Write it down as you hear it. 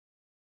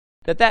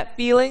That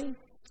feeling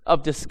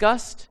of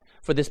disgust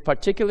for this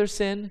particular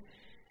sin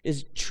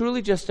is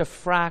truly just a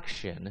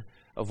fraction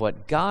of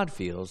what God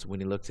feels when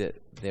he looks at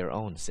their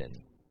own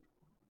sin.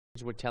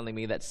 We're telling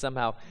me that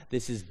somehow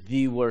this is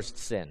the worst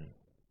sin.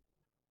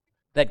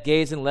 That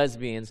gays and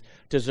lesbians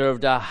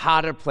deserved a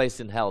hotter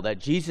place in hell. That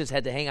Jesus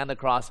had to hang on the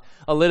cross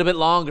a little bit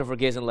longer for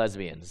gays and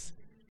lesbians.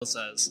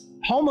 Says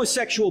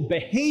homosexual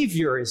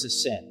behavior is a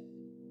sin,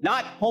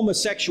 not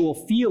homosexual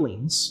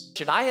feelings.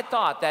 And I had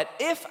thought that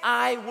if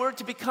I were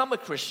to become a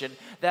Christian,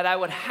 that I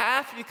would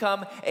have to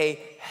become a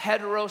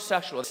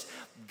heterosexual.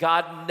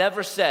 God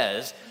never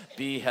says,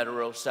 be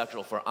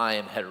heterosexual, for I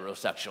am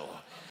heterosexual.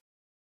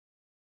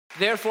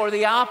 Therefore,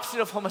 the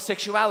opposite of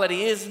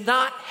homosexuality is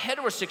not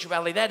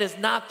heterosexuality. That is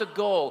not the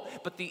goal.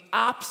 But the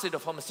opposite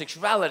of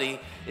homosexuality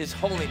is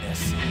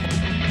holiness.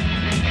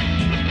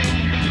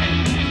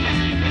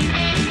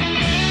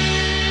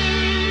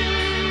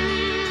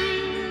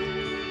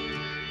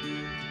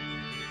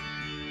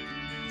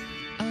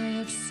 I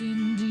have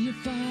sinned, dear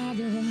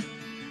Father.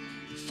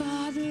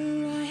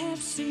 Father, I have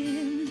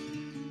sinned.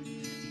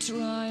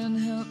 Try and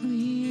help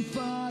me,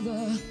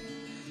 Father.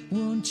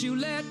 Won't you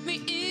let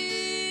me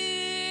in?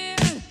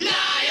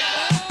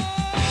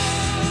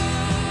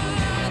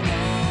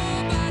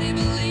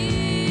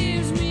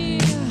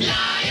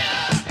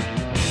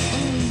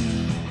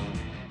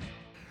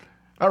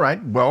 All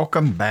right,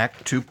 welcome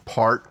back to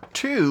part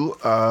 2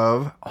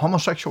 of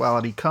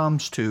Homosexuality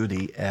Comes to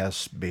the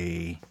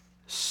SBC.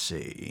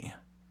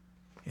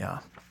 Yeah.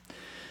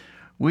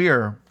 We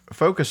are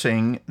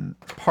focusing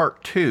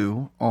part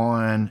 2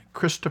 on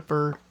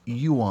Christopher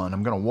Yuan.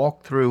 I'm going to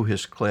walk through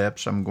his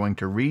clips. I'm going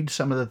to read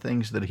some of the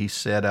things that he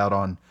said out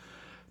on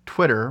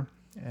Twitter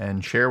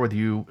and share with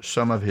you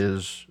some of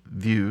his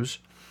views.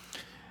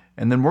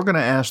 And then we're going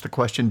to ask the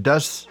question,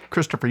 does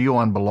Christopher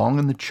Yuan belong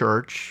in the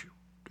church?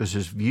 Do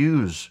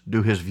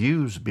his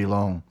views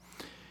belong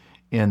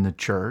in the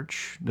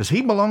church? Does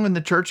he belong in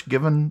the church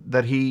given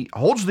that he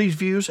holds these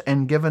views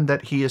and given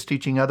that he is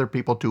teaching other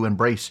people to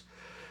embrace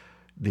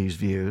these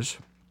views?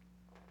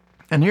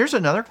 And here's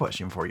another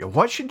question for you.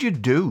 What should you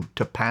do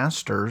to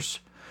pastors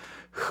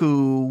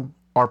who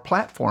are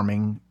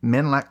platforming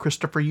men like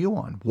Christopher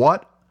Yuan?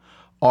 What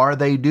are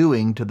they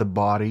doing to the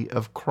body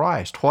of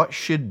Christ? What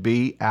should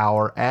be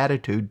our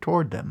attitude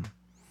toward them?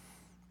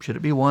 Should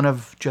it be one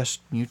of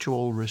just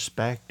mutual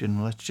respect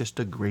and let's just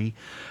agree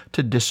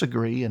to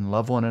disagree and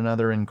love one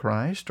another in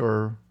Christ?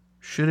 Or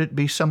should it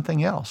be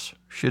something else?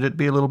 Should it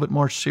be a little bit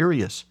more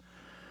serious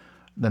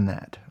than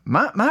that?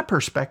 My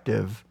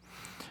perspective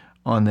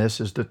on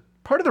this is that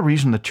part of the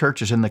reason the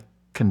church is in the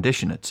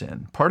condition it's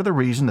in, part of the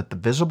reason that the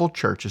visible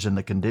church is in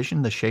the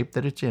condition, the shape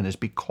that it's in, is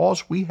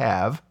because we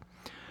have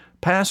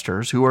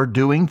pastors who are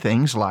doing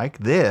things like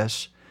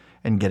this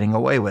and getting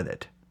away with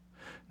it.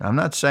 Now, I'm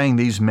not saying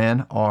these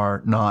men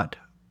are not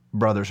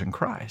brothers in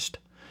Christ.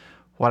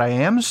 What I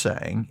am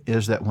saying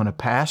is that when a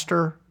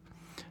pastor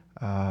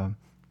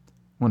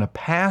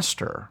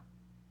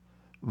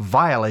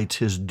violates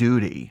his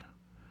duty,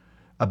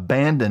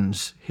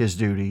 abandons his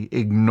duty,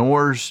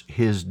 ignores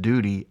his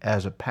duty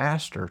as a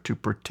pastor to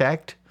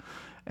protect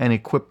and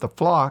equip the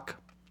flock,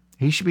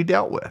 he should be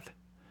dealt with.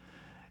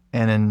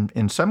 And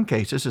in some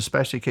cases,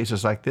 especially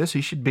cases like this,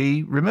 he should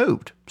be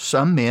removed.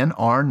 Some men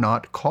are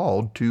not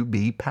called to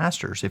be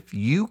pastors. If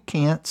you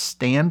can't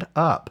stand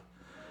up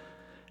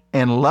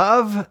and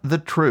love the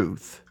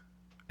truth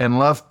and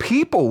love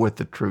people with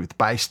the truth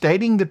by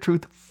stating the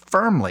truth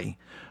firmly,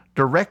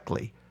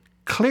 directly,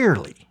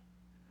 clearly,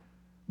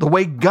 the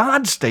way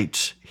God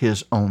states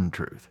his own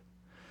truth,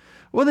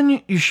 well,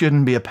 then you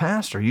shouldn't be a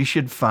pastor. You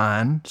should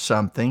find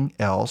something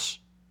else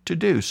to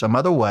do, some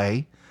other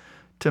way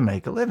to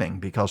make a living,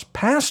 because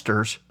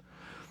pastors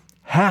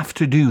have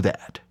to do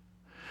that.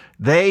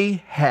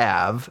 They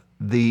have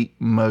the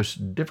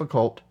most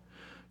difficult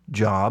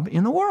job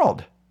in the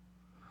world.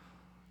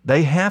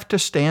 They have to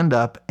stand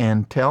up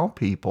and tell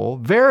people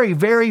very,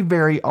 very,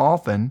 very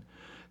often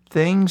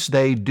things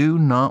they do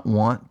not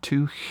want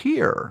to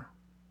hear,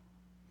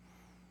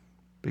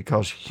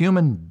 because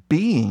human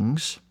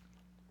beings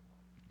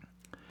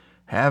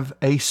have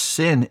a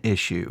sin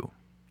issue.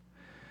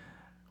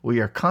 We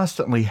are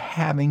constantly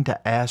having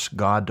to ask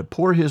God to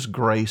pour his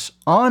grace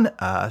on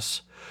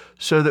us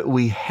so that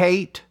we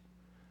hate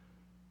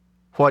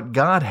what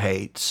God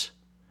hates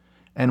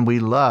and we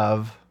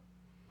love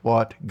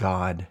what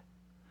God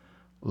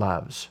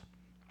loves.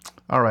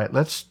 All right,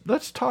 let's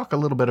talk a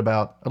little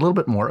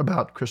bit more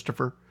about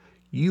Christopher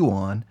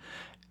Yuan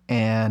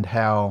and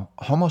how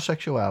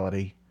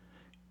homosexuality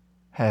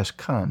has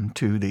come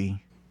to the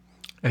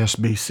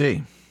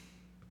SBC.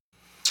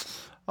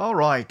 All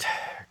right.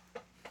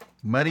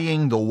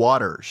 Muddying the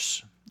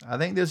waters. I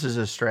think this is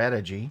a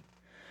strategy.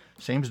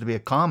 Seems to be a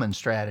common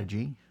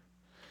strategy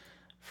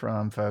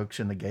from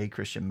folks in the gay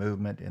Christian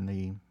movement, in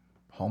the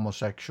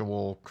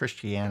homosexual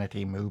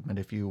Christianity movement,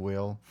 if you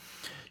will.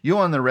 You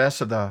and the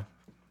rest of the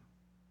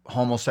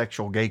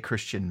homosexual gay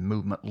Christian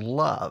movement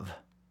love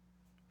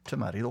to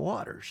muddy the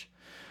waters.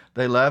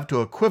 They love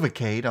to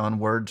equivocate on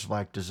words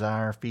like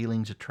desire,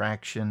 feelings,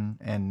 attraction,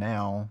 and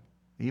now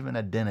even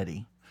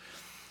identity.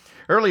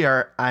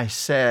 Earlier, I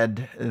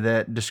said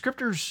that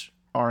descriptors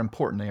are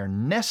important. They are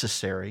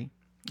necessary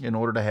in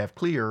order to have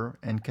clear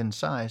and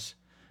concise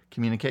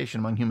communication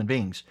among human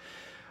beings.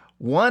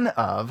 One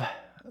of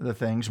the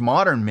things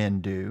modern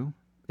men do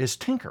is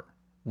tinker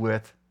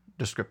with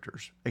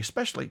descriptors,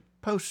 especially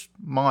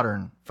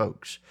postmodern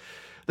folks.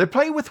 They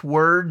play with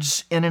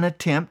words in an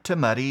attempt to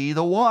muddy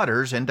the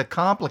waters and to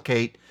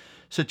complicate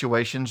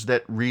situations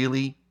that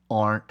really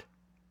aren't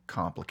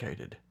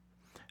complicated.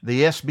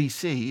 The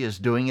SBC is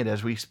doing it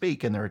as we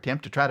speak in their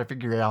attempt to try to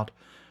figure out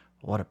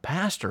what a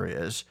pastor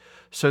is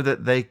so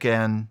that they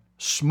can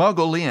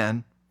smuggle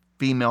in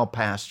female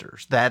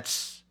pastors. That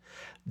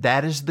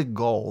is the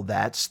goal.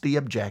 That's the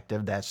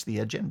objective. That's the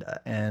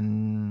agenda.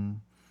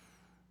 And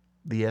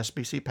the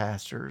SBC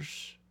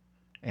pastors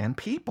and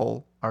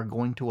people are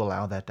going to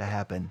allow that to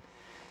happen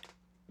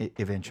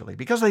eventually,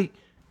 because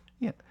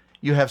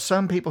you have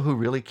some people who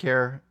really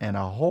care and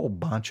a whole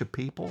bunch of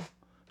people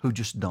who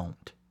just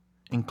don't,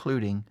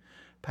 including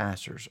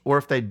pastors. Or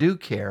if they do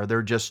care,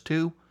 they're just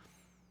too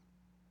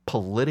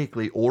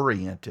politically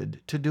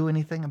oriented to do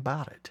anything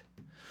about it.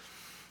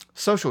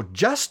 Social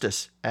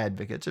justice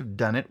advocates have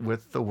done it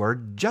with the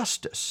word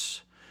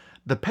justice.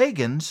 The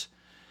pagans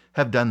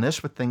have done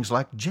this with things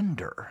like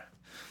gender.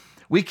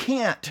 We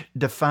can't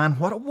define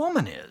what a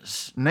woman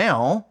is.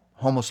 Now,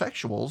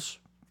 homosexuals,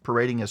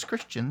 parading as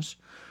Christians,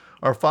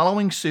 are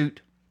following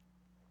suit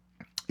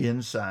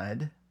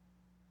inside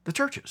the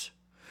churches.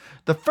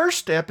 The first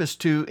step is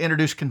to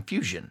introduce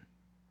confusion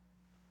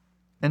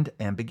and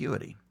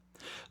ambiguity.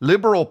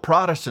 Liberal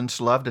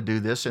Protestants love to do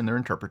this in their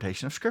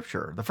interpretation of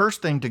Scripture. The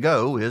first thing to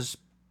go is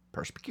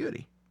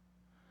perspicuity.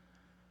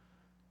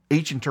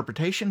 Each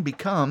interpretation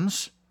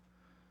becomes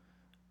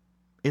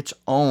its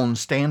own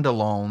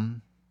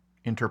standalone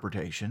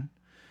interpretation,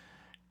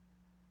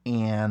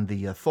 and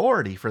the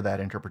authority for that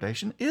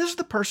interpretation is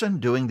the person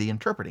doing the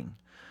interpreting.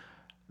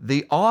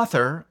 The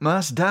author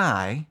must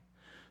die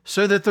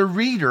so that the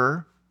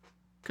reader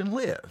can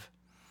live.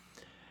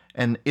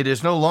 And it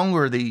is no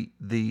longer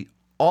the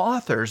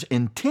author's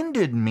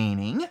intended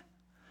meaning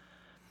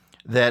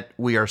that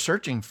we are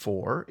searching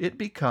for. It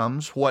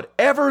becomes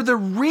whatever the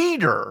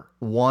reader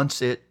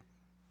wants it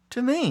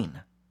to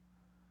mean.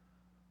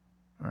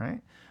 All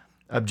right?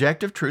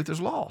 Objective truth is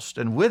lost,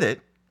 and with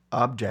it,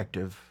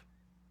 objective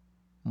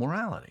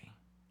morality.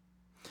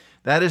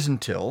 That is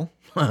until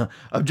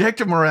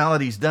objective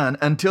morality is done,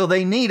 until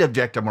they need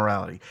objective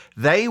morality.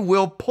 They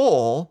will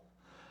pull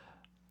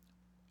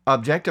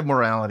objective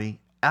morality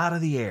out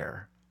of the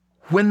air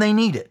when they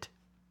need it.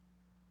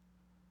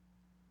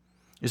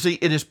 You see,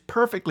 it is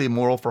perfectly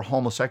moral for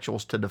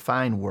homosexuals to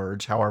define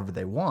words however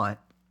they want,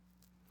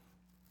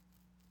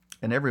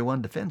 and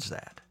everyone defends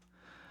that.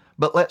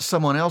 But let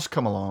someone else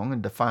come along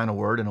and define a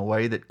word in a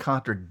way that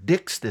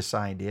contradicts this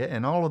idea,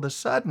 and all of a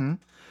sudden,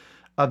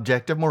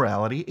 objective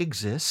morality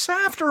exists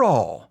after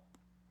all.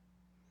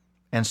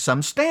 And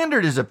some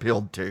standard is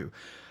appealed to,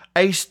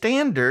 a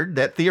standard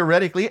that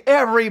theoretically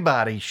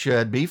everybody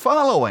should be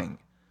following,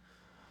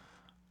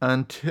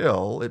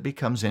 until it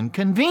becomes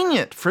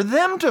inconvenient for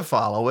them to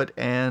follow it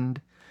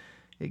and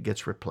it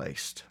gets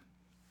replaced.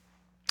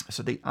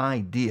 So the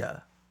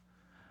idea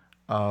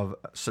of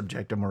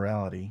subjective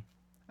morality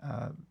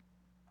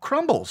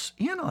crumbles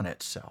in on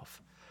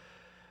itself,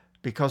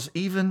 because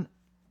even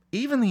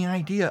the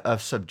idea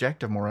of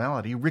subjective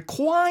morality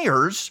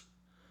requires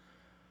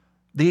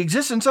the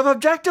existence of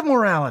objective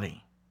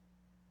morality,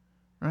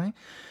 right?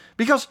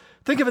 Because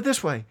think of it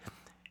this way.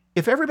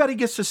 If everybody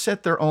gets to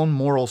set their own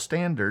moral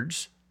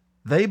standards,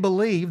 they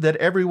believe that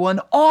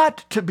everyone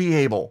ought to be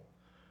able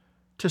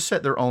to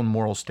set their own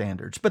moral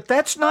standards. But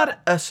that's not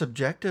a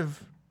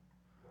subjective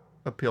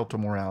appeal to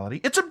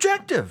morality. It's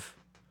objective.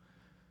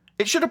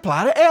 It should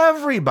apply to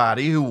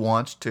everybody who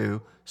wants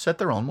to set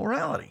their own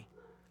morality.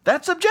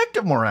 That's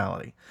objective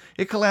morality.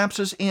 It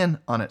collapses in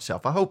on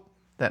itself. I hope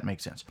that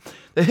makes sense.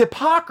 The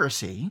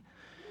hypocrisy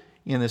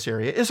in this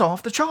area is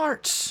off the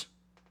charts.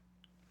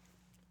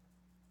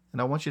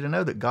 And I want you to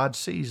know that God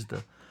sees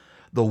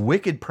the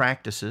wicked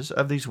practices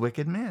of these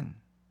wicked men.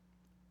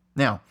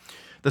 Now,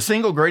 the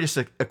single greatest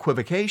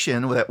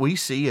equivocation that we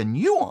see in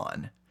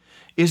Yuan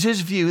is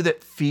his view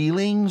that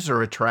feelings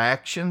or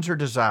attractions or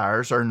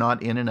desires are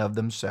not in and of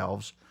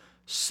themselves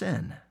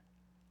sin.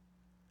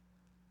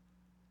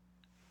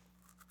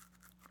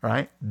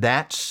 Right?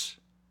 That's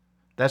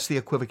the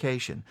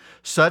equivocation.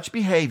 Such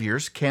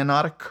behaviors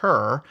cannot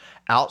occur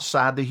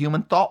outside the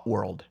human thought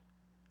world,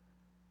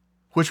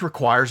 which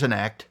requires an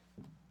act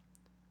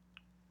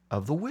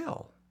of the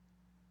will.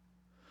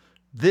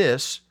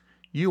 This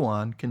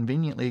Yuan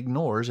conveniently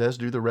ignores, as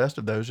do the rest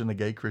of those in the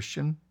gay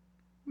Christian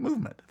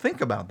movement. Think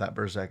about that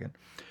for a second.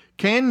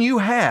 Can you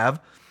have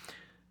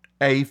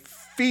a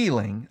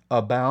feeling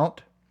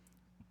about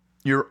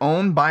your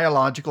own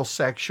biological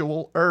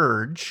sexual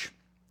urge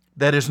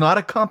that is not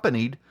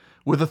accompanied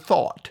with a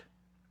thought?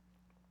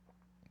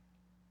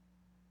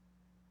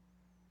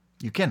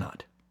 You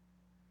cannot.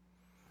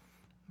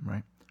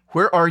 Right?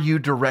 Where are you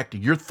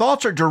directing? Your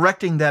thoughts are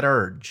directing that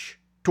urge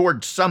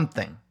towards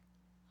something.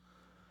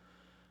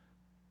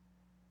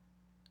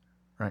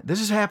 Right?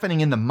 This is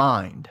happening in the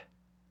mind.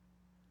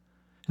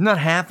 It's not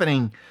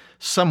happening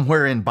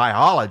somewhere in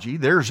biology.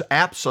 There's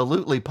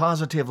absolutely,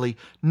 positively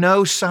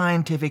no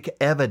scientific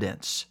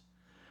evidence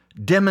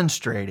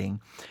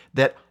demonstrating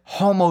that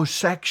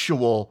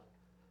homosexual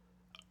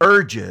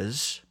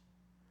urges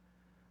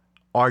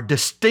are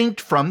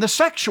distinct from the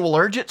sexual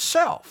urge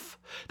itself.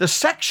 The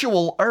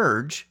sexual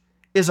urge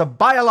is a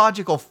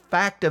biological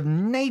fact of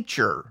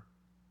nature.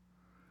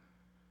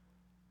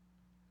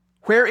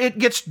 Where it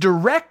gets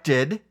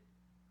directed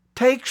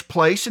takes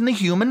place in the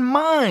human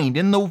mind,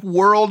 in the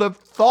world of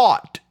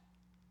thought.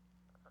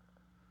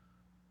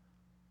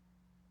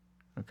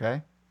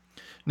 Okay?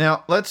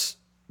 Now, let's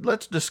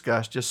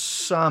discuss just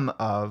some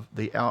of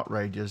the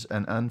outrages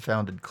and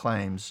unfounded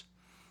claims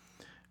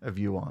of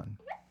Yuan.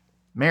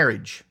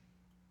 Marriage.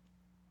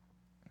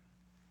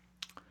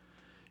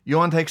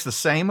 Yuan takes the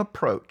same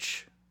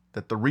approach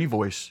that the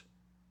Revoice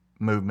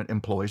movement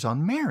employs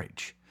on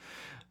marriage.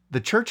 The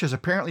church has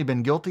apparently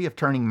been guilty of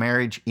turning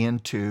marriage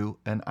into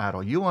an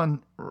idol.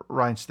 Yuan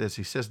writes this.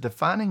 He says,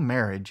 defining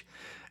marriage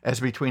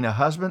as between a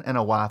husband and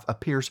a wife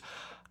appears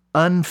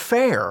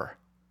unfair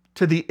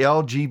to the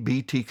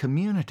LGBT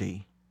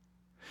community,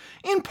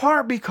 in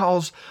part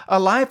because a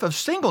life of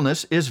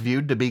singleness is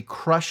viewed to be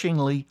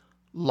crushingly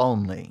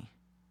lonely.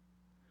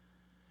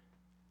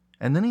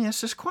 And then he asks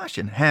this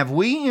question: have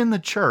we in the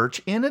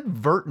church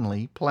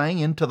inadvertently playing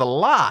into the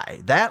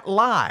lie, that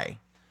lie,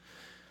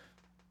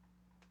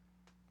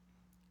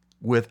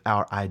 with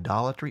our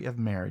idolatry of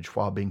marriage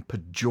while being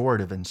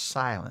pejorative and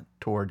silent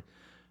toward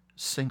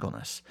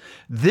singleness?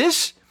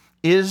 This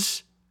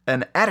is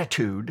an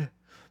attitude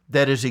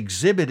that is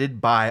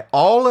exhibited by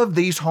all of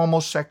these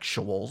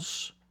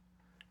homosexuals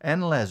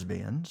and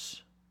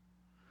lesbians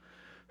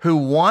who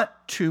want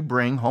to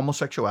bring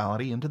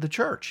homosexuality into the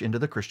church, into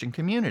the Christian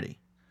community.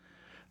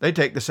 They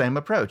take the same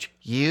approach.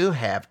 You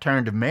have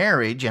turned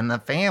marriage and the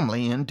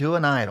family into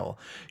an idol.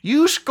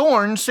 You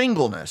scorn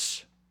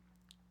singleness.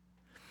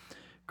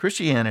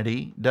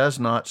 Christianity does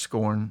not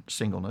scorn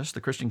singleness.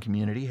 The Christian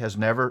community has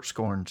never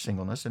scorned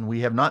singleness, and we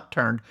have not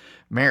turned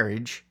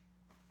marriage,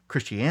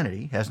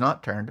 Christianity has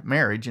not turned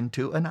marriage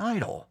into an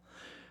idol.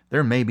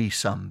 There may be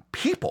some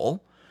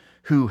people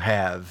who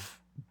have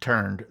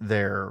turned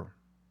their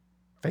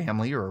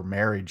family or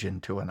marriage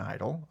into an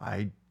idol.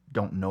 I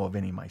don't know of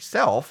any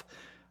myself.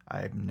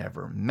 I've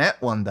never met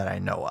one that I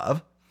know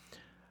of.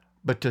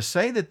 But to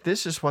say that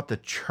this is what the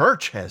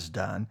church has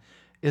done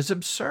is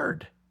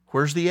absurd.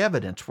 Where's the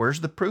evidence?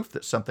 Where's the proof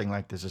that something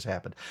like this has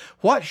happened?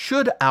 What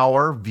should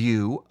our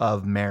view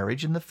of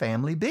marriage and the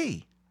family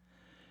be?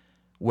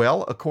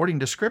 Well, according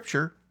to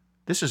Scripture,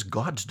 this is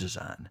God's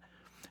design.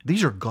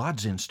 These are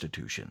God's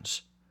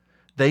institutions.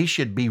 They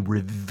should be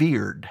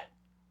revered.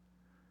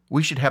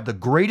 We should have the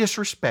greatest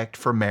respect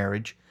for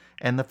marriage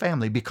and the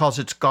family because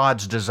it's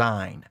God's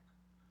design.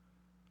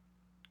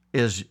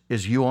 Is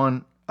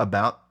Yuan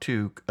about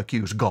to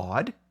accuse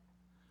God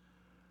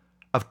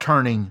of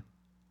turning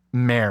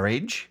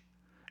marriage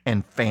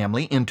and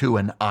family into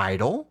an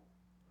idol?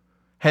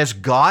 Has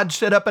God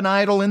set up an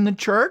idol in the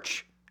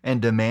church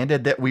and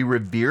demanded that we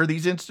revere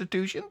these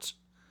institutions?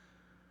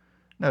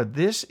 No,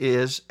 this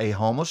is a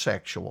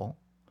homosexual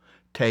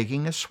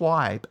taking a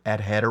swipe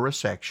at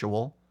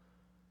heterosexual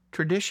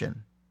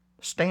tradition,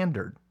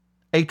 standard.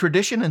 A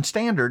tradition and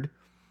standard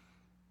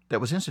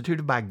that was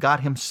instituted by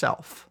God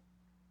Himself.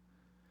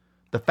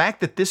 The fact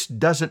that this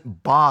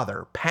doesn't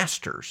bother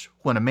pastors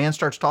when a man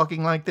starts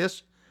talking like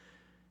this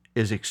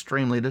is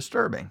extremely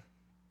disturbing.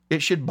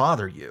 It should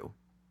bother you.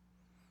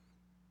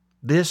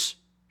 This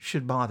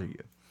should bother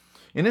you.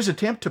 In his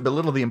attempt to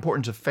belittle the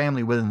importance of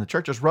family within the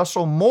churches,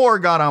 Russell Moore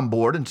got on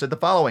board and said the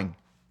following: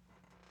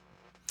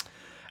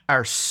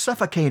 our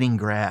suffocating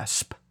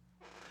grasp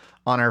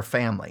on our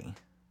family,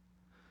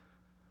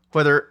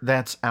 whether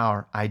that's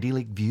our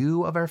idyllic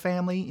view of our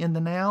family in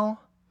the now,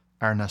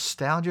 our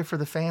nostalgia for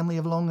the family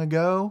of long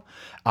ago,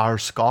 our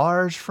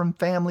scars from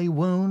family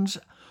wounds,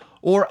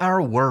 or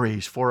our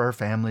worries for our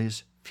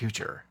family's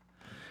future,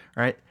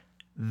 right?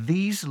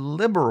 These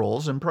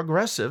liberals and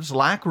progressives,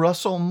 like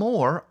Russell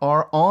Moore,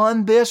 are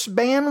on this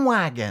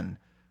bandwagon.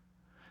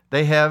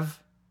 They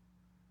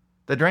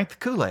drank the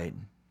Kool-Aid.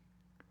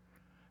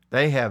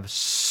 They have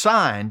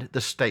signed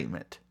the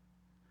statement.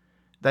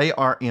 They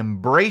are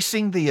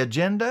embracing the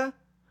agenda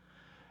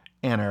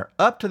and are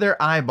up to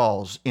their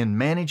eyeballs in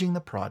managing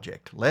the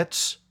project.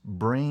 Let's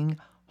bring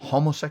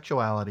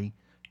homosexuality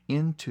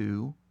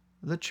into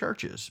the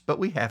churches, but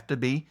we have to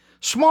be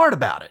smart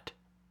about it.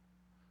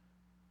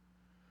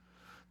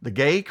 The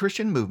gay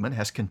Christian movement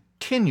has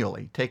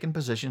continually taken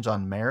positions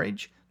on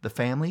marriage, the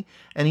family,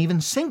 and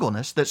even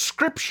singleness that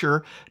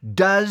Scripture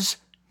does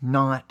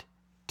not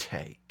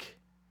take.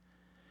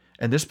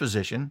 And this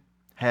position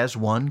has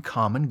one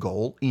common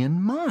goal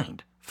in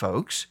mind,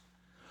 folks.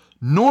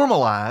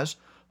 Normalize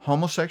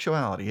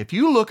homosexuality. If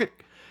you look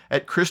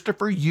at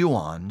Christopher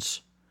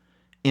Yuan's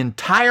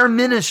entire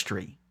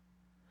ministry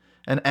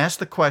and ask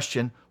the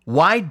question,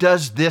 why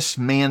does this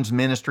man's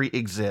ministry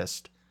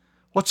exist?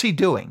 What's he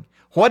doing?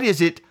 What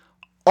is it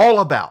all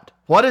about?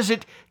 What is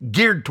it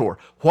geared toward?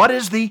 What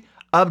is the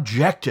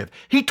objective?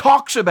 He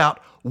talks about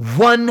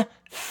one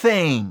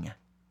thing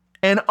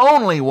and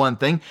only one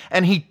thing,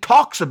 and he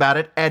talks about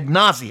it ad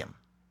nauseum.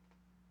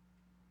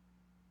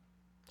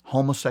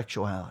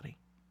 Homosexuality.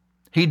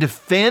 He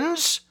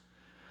defends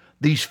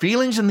these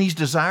feelings and these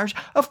desires.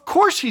 Of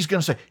course he's going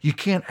to say, you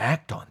can't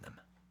act on them.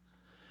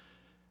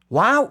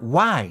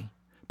 Why?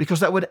 Because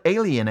that would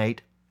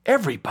alienate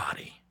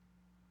everybody.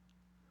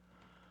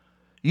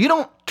 You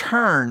don't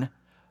turn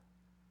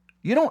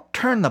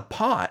the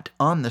pot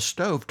on the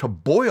stove to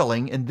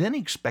boiling and then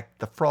expect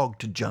the frog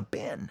to jump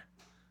in.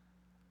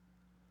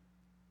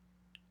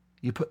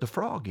 You put the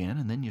frog in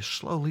and then you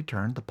slowly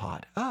turn the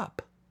pot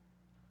up.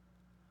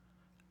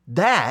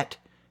 That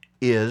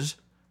is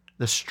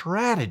the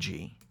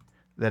strategy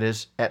that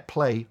is at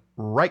play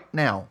right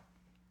now.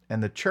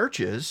 And the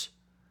churches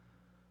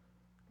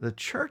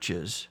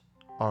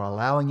are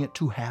allowing it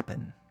to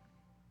happen.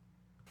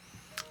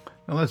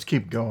 Now let's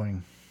keep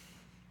going.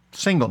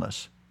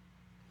 Singleness.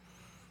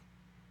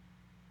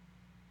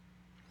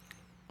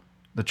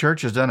 The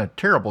church has done a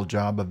terrible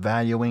job of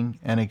valuing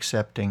and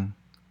accepting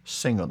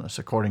singleness,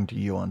 according to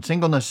Yuan.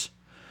 Singleness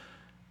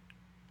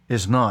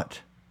is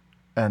not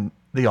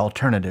the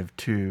alternative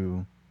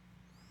to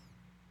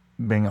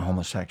being a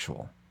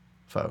homosexual,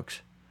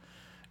 folks.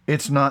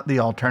 It's not the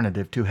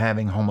alternative to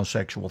having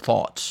homosexual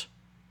thoughts,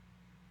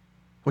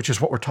 which is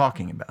what we're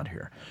talking about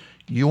here.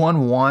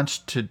 Yuan wants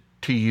to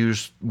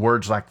use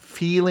words like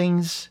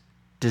feelings,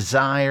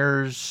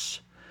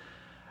 desires,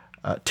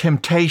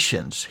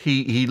 temptations.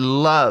 He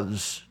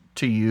loves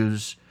to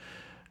use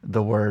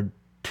the word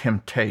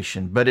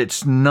temptation, but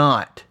it's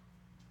not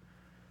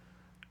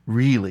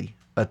really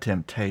a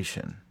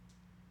temptation.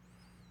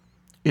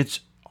 It's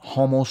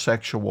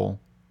homosexual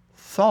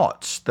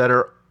thoughts that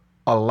are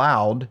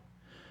allowed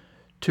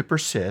to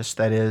persist.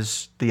 That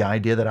is the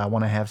idea that I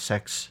want to have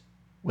sex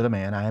with a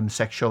man. I am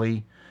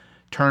sexually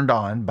turned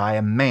on by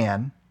a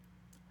man.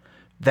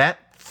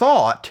 That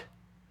thought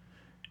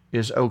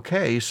is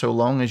okay so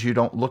long as you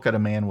don't look at a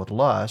man with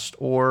lust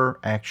or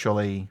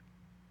actually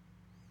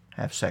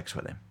have sex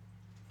with him.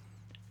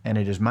 And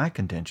it is my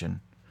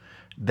contention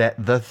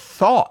that the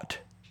thought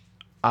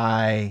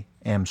I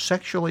am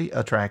sexually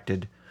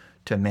attracted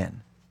to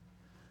men,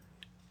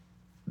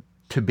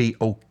 to be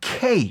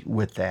okay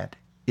with that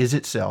is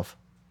itself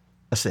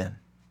a sin.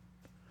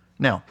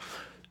 Now,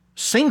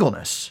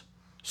 singleness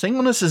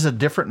is a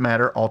different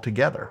matter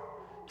altogether.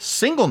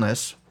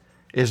 Singleness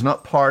is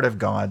not part of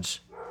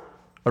God's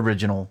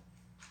original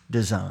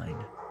design.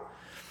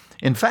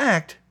 In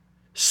fact,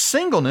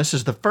 singleness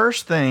is the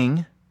first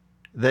thing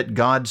that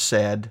God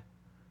said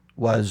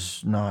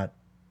was not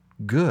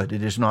good.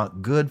 It is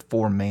not good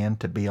for man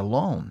to be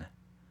alone.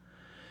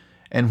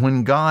 And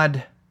when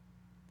God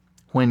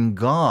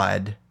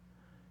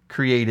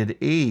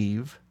created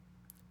Eve,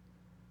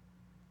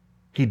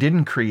 He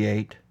didn't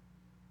create,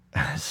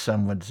 as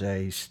some would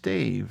say,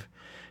 Steve.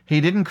 He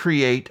didn't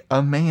create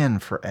a man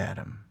for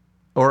Adam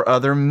or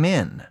other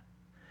men.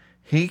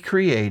 He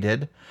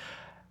created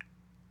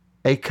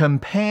a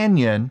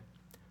companion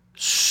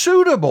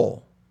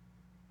suitable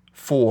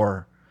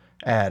for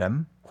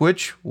Adam,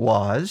 which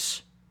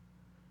was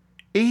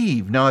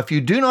Eve. Now, if you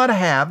do not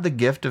have the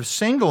gift of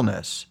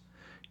singleness,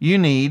 you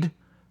need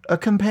a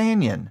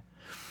companion.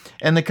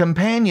 And the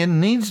companion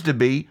needs to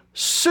be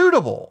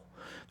suitable.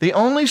 The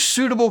only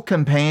suitable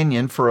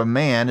companion for a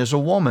man is a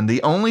woman.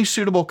 The only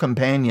suitable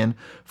companion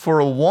for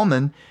a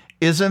woman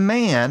is a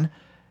man,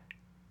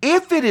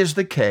 if it is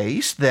the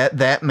case that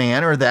that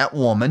man or that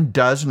woman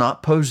does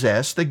not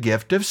possess the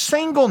gift of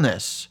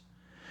singleness,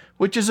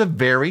 which is a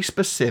very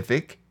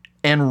specific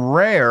and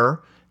rare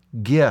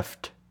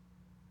gift.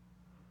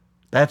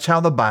 That's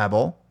how the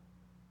Bible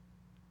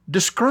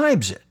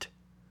describes it.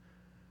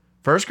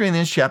 1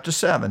 Corinthians chapter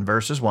 7,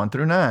 verses 1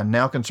 through 9.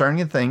 Now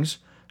concerning the things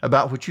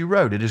about which you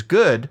wrote, it is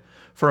good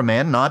for a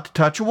man not to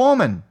touch a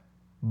woman,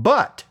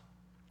 but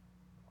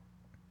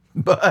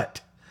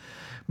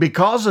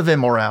because of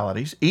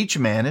immoralities, each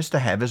man is to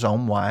have his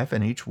own wife,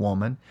 and each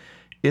woman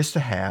is to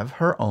have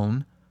her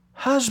own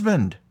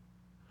husband.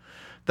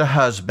 The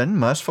husband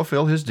must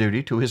fulfill his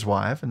duty to his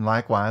wife, and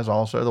likewise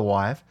also the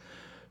wife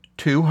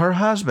to her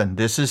husband.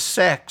 This is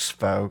sex,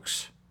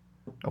 folks.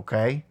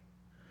 Okay?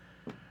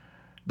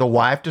 The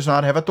wife does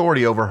not have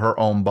authority over her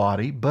own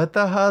body, but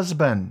the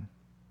husband.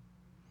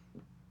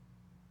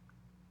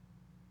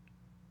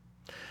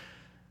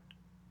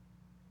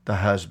 The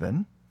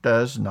husband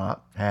does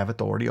not have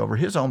authority over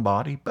his own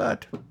body,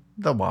 but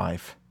the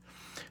wife.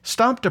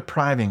 Stop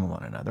depriving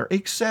one another,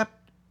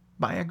 except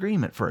by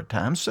agreement for a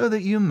time, so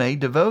that you may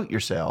devote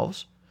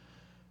yourselves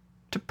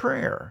to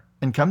prayer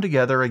and come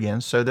together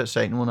again so that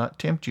Satan will not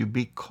tempt you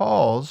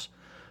because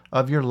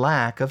of your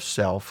lack of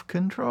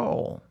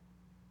self-control.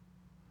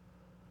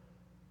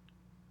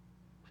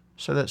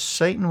 So that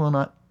Satan will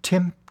not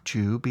tempt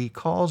you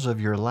because of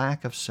your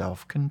lack of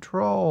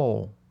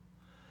self-control.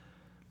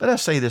 But I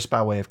say this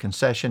by way of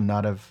concession,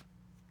 not of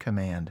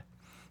command.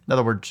 In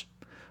other words,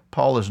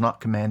 Paul is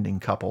not commanding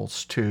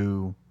couples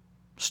to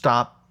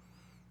stop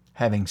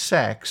having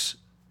sex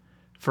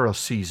for a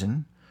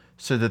season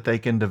so that they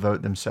can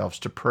devote themselves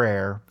to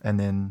prayer and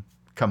then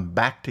come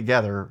back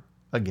together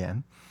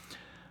again.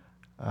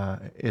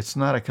 It's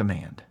not a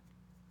command.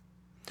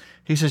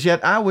 He says,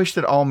 yet I wish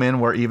that all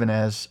men were even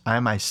as I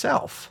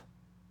myself.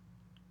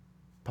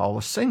 Paul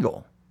was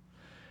single.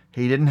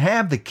 He didn't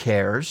have the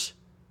cares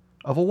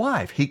of a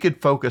wife. He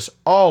could focus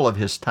all of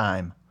his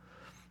time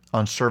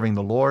on serving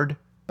the Lord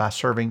by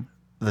serving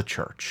the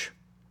church.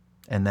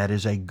 And that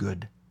is a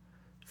good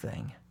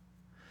thing.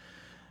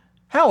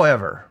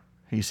 However,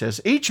 he says,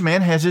 each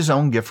man has his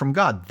own gift from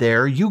God.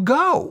 There you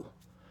go.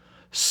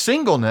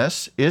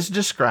 Singleness is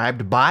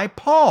described by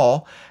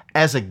Paul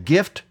as a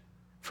gift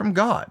from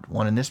God.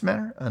 One in this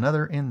manner,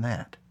 another in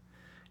that.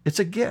 It's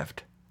a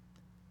gift.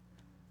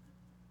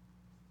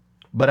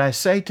 But I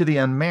say to the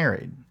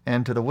unmarried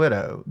and to the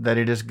widow that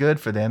it is good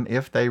for them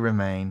if they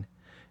remain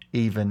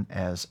even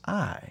as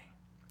I.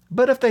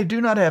 But if they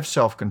do not have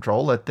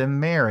self-control, let them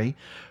marry,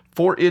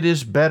 for it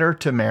is better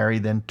to marry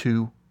than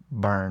to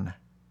burn.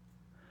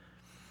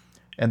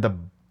 And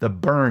the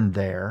burn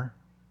there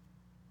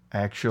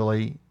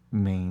actually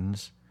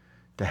means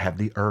to have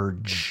the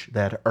urge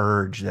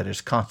that is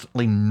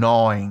constantly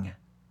gnawing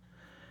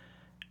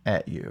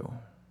at you.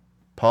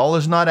 Paul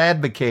is not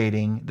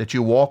advocating that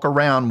you walk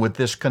around with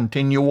this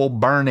continual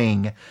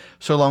burning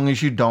so long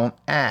as you don't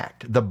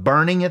act. The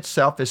burning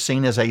itself is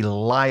seen as a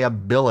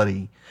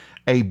liability,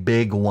 a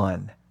big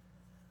one.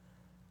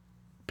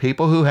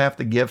 People who have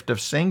the gift of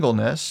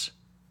singleness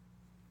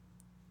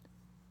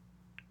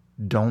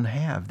don't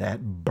have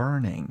that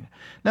burning.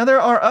 Now, there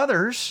are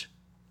others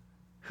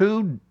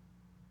who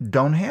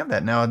don't have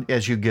that. Now,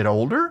 as you get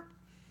older,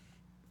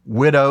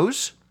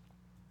 widows,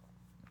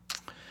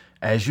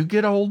 as you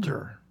get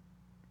older,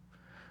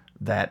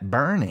 that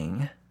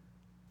burning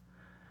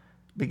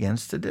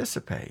begins to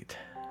dissipate.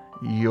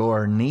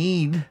 Your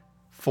need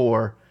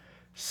for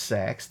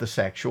sex, the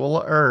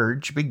sexual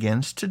urge,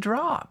 begins to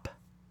drop.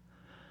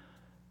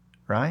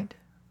 Right?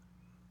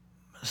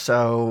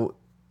 So,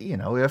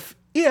 if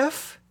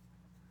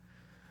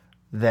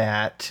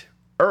that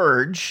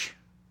urge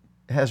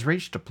has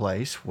reached a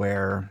place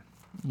where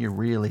you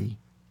really,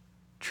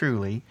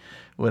 truly,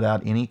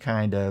 without any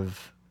kind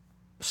of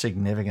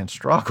significant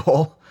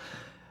struggle,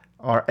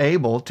 are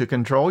able to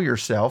control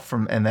yourself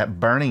from, and that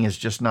burning is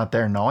just not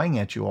there gnawing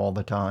at you all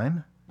the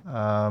time,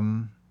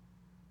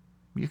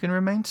 you can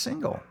remain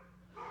single.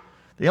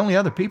 The only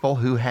other people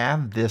who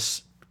have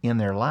this in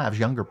their lives,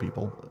 younger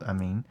people,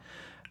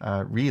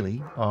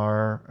 really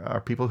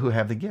are people who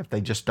have the gift.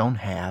 They just don't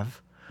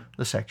have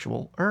the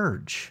sexual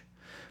urge.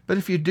 But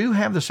if you do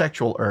have the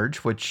sexual urge,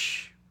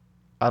 which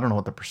I don't know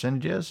what the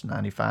percentage is,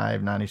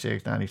 95,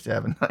 96,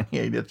 97,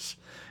 98,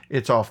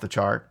 it's off the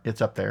chart,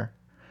 it's up there,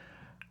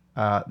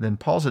 then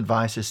Paul's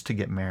advice is to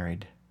get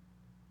married.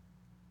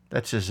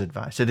 That's his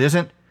advice. It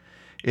isn't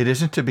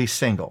to be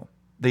single.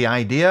 The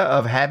idea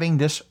of having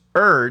this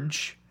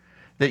urge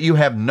that you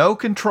have no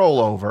control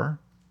over,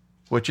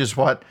 which is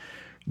what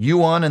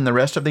Yuan and the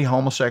rest of the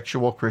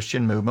homosexual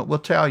Christian movement will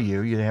tell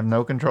you. You have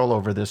no control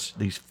over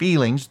these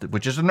feelings,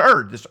 which is an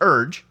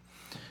urge,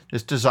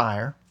 this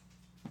desire,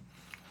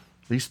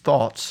 these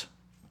thoughts.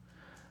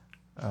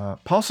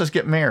 Paul says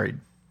get married.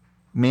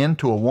 Men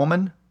to a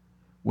woman,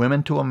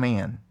 women to a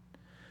man.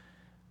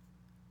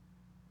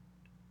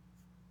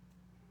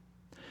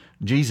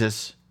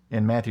 Jesus,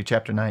 in Matthew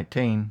chapter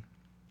 19,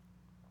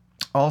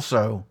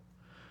 also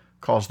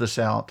calls this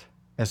out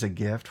as a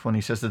gift when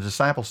he says, the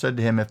disciple said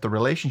to him, if the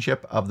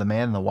relationship of the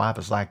man and the wife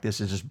is like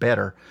this, it is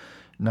better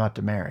not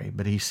to marry.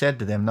 But he said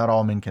to them, not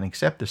all men can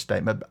accept this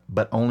statement,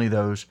 but only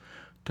those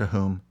to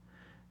whom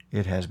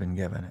it has been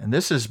given. And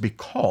this is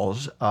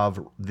because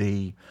of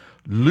the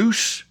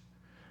loose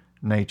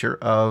nature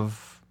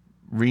of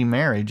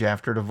remarriage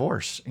after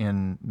divorce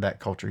in that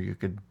culture. You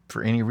could,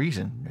 for any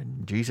reason.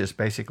 And Jesus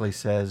basically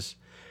says,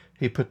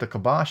 he put the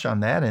kibosh on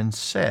that and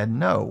said,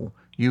 no,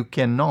 you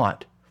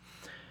cannot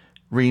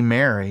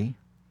remarry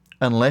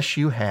unless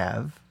you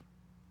have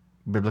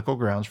biblical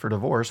grounds for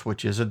divorce,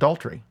 which is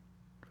adultery.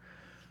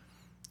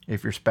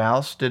 If your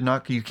spouse did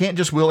not, you can't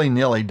just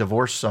willy-nilly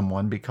divorce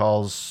someone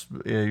because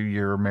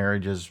your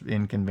marriage is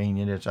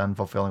inconvenient, it's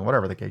unfulfilling,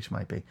 whatever the case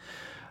might be,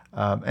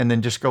 and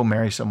then just go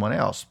marry someone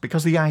else.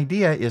 Because the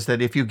idea is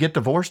that if you get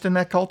divorced in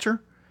that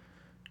culture,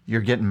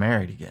 you're getting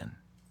married again.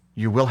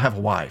 You will have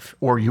a wife,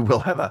 or you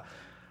will have a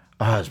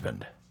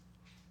husband.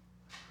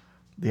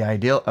 The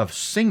idea of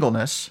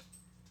singleness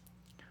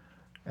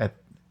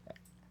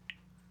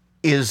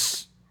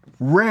is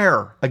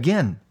rare.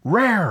 Again,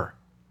 rare.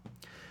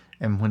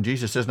 And when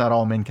Jesus says not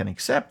all men can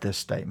accept this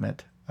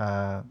statement,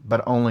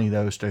 but only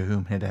those to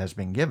whom it has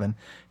been given,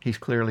 he's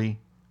clearly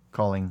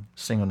calling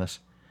singleness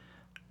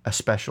a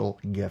special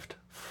gift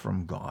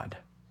from God.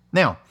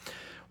 Now,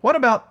 what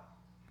about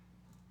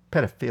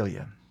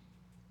pedophilia?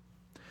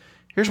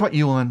 Here's what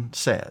Yuan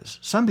says.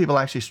 Some people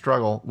actually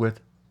struggle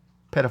with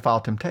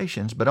pedophile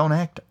temptations, but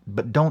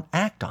don't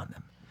act on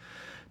them.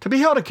 To be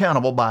held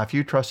accountable by a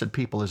few trusted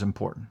people is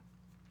important.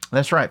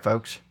 That's right,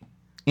 folks.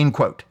 End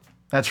quote.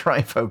 That's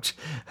right, folks.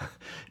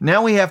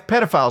 Now we have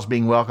pedophiles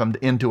being welcomed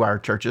into our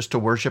churches to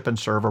worship and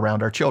serve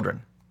around our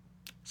children.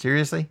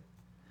 Seriously?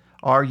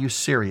 Are you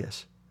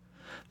serious?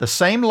 The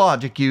same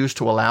logic used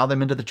to allow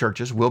them into the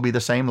churches will be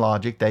the same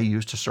logic they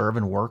use to serve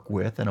and work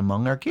with and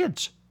among our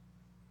kids.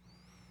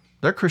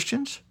 They're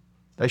Christians.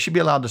 They should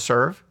be allowed to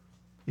serve,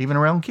 even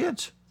around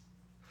kids.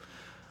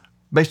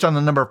 Based on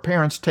the number of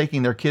parents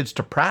taking their kids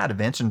to pride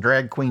events and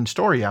drag queen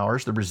story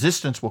hours, the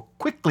resistance will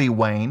quickly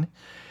wane,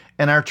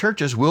 and our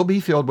churches will be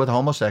filled with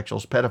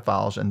homosexuals,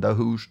 pedophiles, and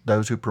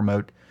those who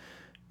promote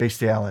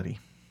bestiality.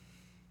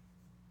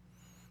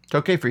 It's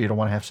okay for you to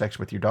want to have sex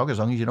with your dog as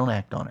long as you don't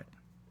act on it.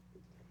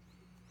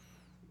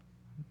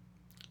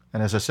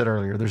 And as I said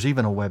earlier, there's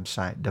even a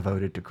website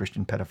devoted to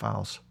Christian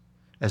pedophiles,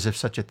 as if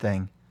such a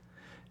thing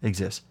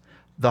exists.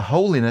 The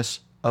holiness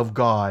of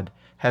God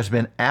has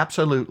been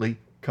absolutely,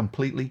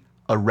 completely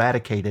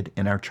eradicated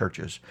in our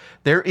churches.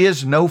 There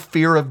is no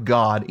fear of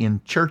God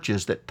in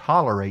churches that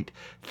tolerate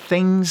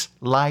things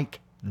like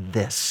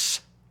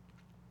this.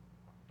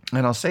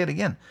 And I'll say it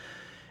again.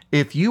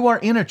 If you are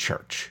in a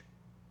church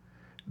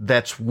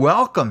that's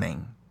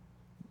welcoming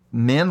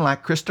men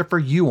like Christopher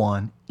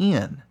Yuan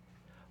in,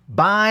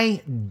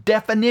 by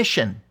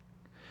definition,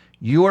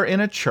 you are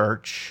in a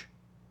church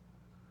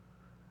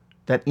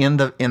that in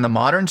the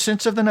modern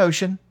sense of the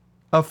notion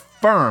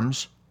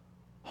affirms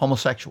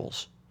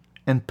homosexuals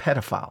and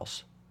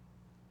pedophiles.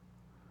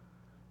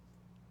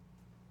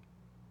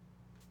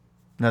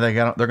 Now they're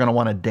going to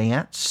want to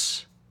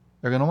dance.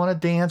 They're going to want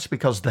to dance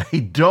because they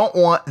don't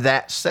want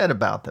that said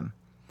about them.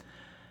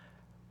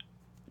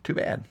 Too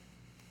bad.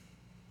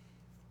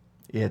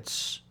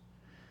 It's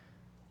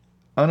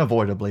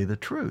unavoidably the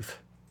truth.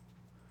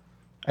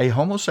 A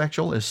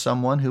homosexual is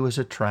someone who is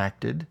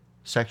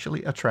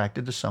sexually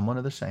attracted to someone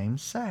of the same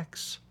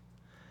sex.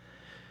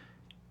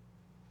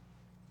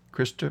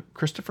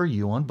 Christopher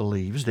Yuan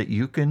believes that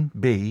you can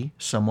be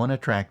someone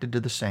attracted to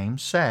the same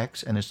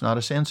sex, and it's not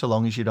a sin so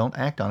long as you don't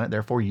act on it.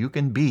 Therefore, you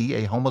can be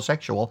a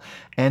homosexual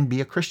and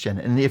be a Christian.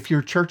 And if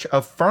your church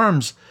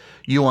affirms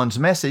Yuan's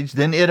message,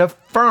 then it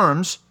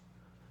affirms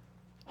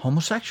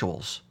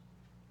homosexuals.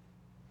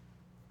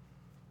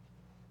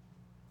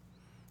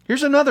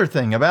 Here's another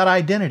thing about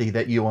identity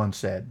that Yuan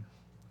said.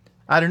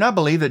 I do not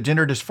believe that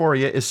gender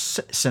dysphoria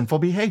is sinful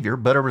behavior,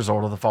 but a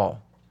result of the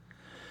fall.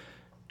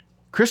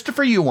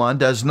 Christopher Yuan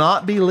does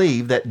not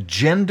believe that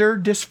gender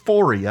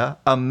dysphoria,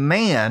 a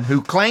man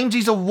who claims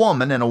he's a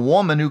woman and a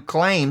woman who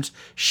claims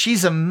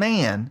she's a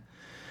man,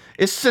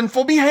 is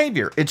sinful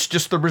behavior. It's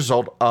just the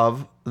result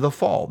of the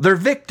fall. They're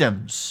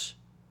victims.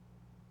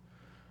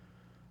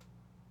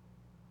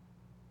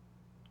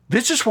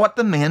 This is what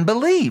the man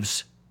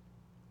believes.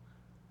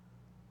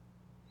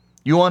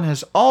 Yuan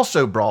has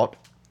also brought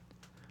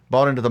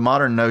into the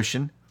modern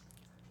notion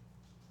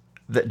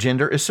that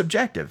gender is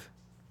subjective.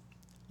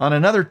 On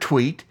another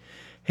tweet,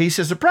 he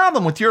says, the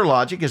problem with your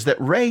logic is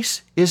that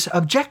race is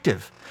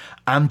objective.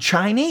 I'm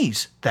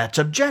Chinese. That's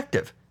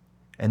objective.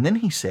 And then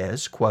he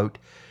says, quote,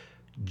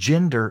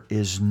 gender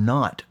is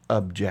not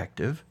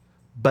objective,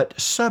 but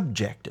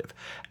subjective,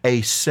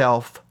 a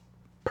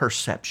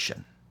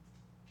self-perception.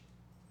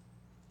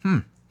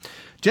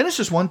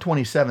 Genesis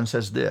 1:27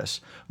 says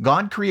this,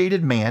 God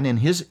created man in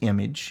his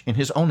image, in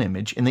his own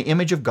image, in the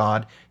image of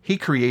God, he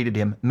created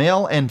him.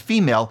 Male and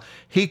female,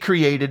 he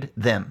created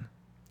them.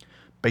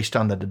 Based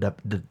on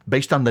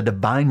the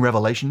divine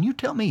revelation, you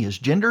tell me, is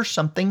gender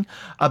something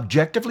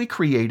objectively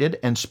created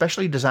and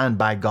specially designed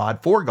by God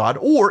for God,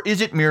 or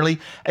is it merely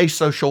a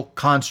social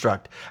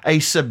construct, a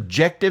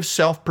subjective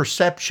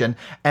self-perception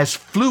as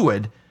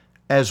fluid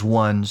as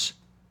one's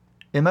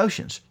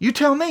emotions? You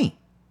tell me.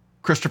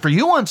 Christopher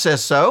Yuan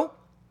says so.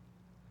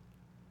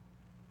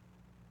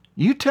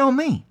 You tell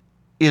me.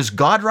 Is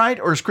God right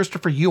or is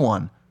Christopher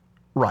Yuan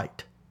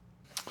right?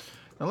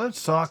 Now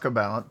let's talk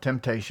about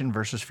temptation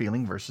versus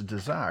feeling versus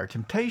desire.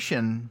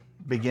 Temptation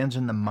begins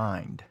in the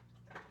mind,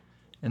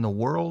 in the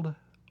world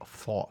of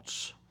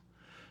thoughts.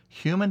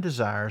 Human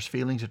desires,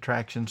 feelings,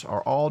 attractions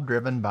are all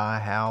driven by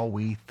how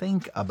we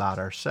think about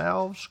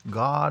ourselves,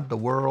 God, the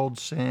world,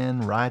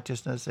 sin,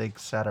 righteousness,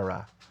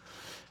 etc.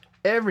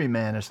 Every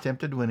man is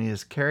tempted when he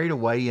is carried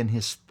away in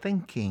his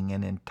thinking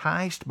and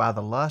enticed by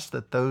the lust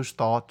that those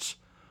thoughts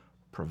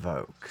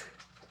provoke.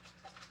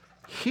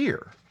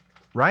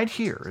 Right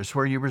here is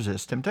where you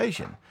resist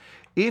temptation.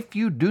 If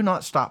you do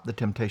not stop the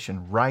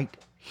temptation right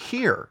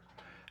here,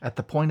 at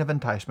the point of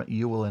enticement,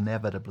 you will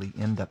inevitably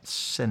end up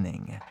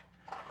sinning.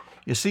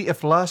 You see,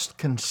 if lust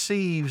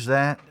conceives,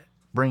 that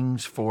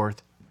brings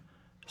forth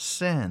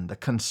sin. The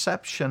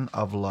conception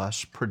of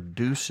lust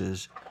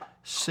produces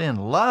sin.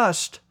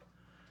 Lust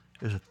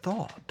is a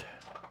thought.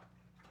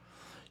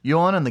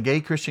 Yuan and the gay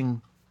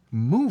Christian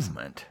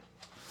movement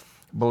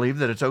believe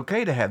that it's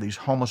okay to have these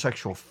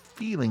homosexual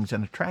feelings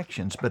and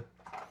attractions, but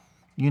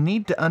you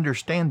need to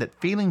understand that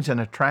feelings and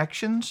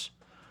attractions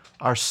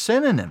are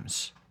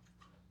synonyms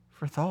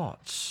for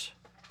thoughts.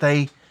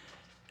 They,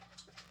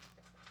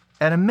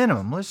 at a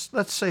minimum,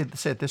 let's say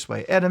it this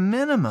way, at a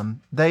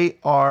minimum, they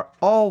are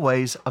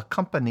always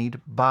accompanied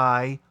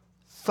by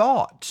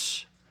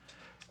thoughts.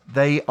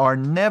 they are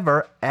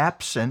never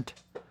absent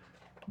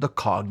the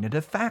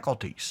cognitive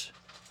faculties.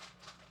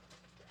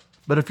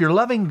 But if you're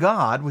loving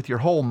God with your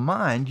whole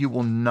mind, you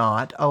will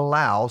not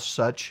allow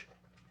such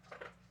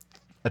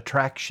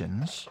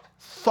attractions,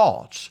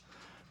 thoughts,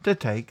 to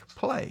take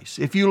place.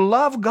 If you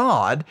love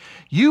God,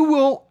 you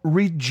will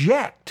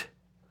reject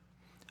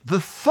the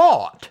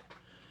thought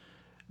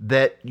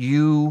that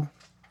you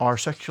are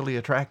sexually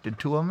attracted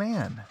to a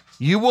man.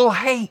 You will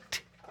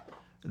hate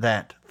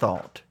that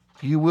thought.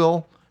 You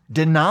will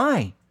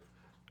deny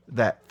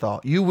that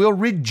thought. You will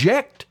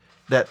reject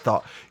that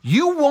thought.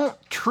 You won't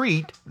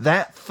treat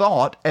that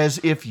thought as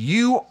if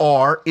you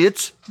are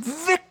its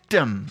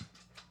victim,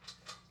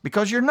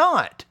 because you're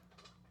not.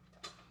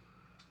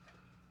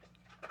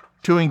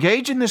 To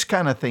engage in this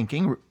kind of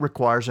thinking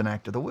requires an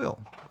act of the will.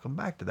 I'll come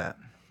back to that.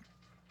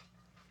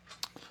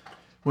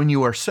 When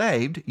you are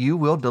saved, you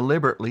will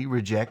deliberately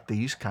reject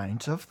these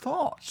kinds of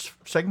thoughts.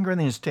 2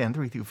 Corinthians 10,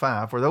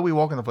 3-5, for though we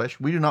walk in the flesh,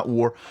 we do not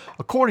war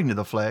according to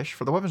the flesh,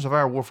 for the weapons of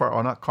our warfare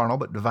are not carnal,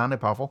 but divinely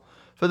powerful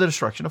for the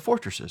destruction of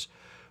fortresses.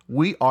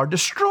 We are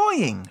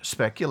destroying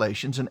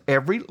speculations and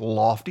every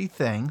lofty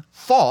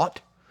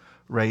thought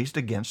raised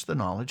against the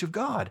knowledge of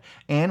God.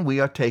 And we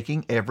are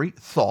taking every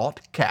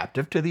thought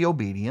captive to the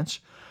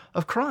obedience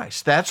of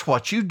Christ. That's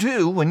what you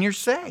do when you're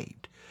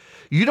saved.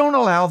 You don't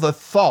allow the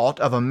thought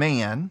of a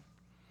man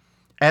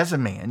as a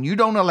man. You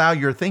don't allow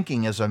your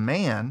thinking as a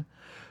man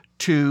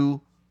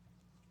to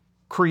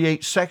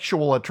create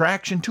sexual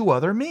attraction to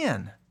other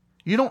men.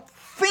 You don't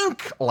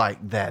think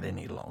like that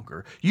any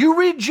longer. You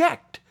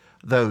reject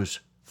those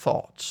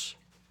thoughts.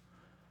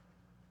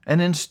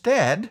 And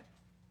instead,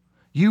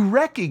 you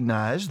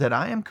recognize that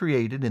I am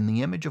created in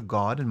the image of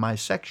God, and my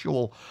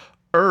sexual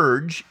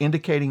urge,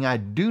 indicating I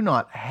do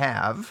not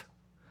have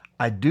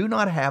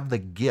the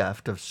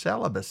gift of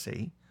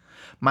celibacy.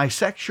 My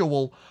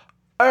sexual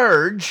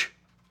urge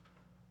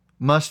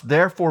must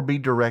therefore be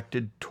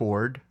directed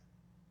toward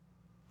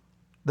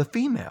the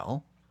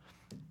female.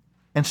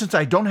 And since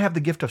I don't have the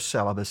gift of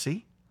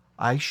celibacy,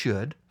 I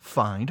should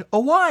find a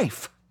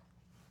wife.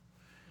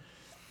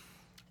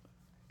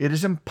 It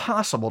is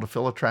impossible to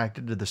feel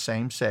attracted to the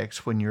same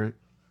sex when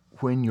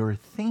your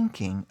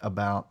thinking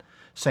about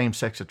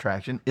same-sex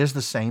attraction is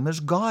the same as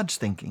God's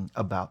thinking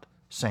about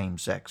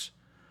same-sex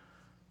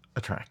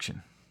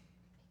attraction.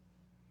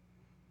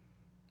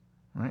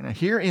 Right? Now,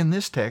 here in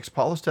this text,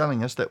 Paul is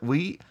telling us that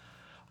we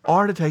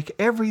are to take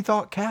every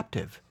thought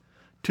captive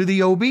to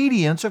the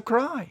obedience of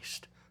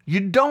Christ.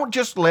 You don't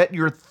just let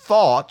your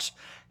thoughts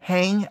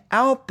hang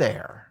out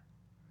there.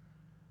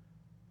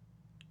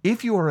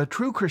 If you are a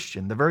true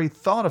Christian, the very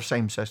thought of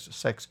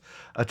same-sex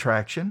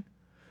attraction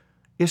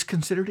is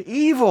considered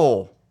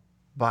evil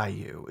by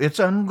you. It's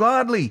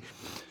ungodly.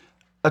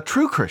 A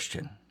true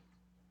Christian,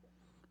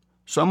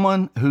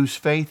 someone whose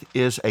faith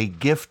is a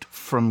gift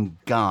from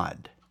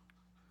God,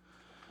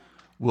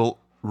 will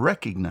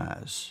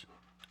recognize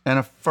and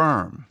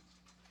affirm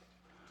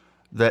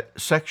that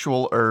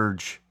sexual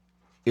urge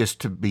is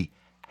to be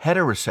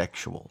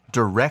heterosexual,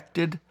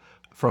 directed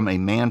from a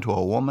man to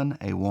a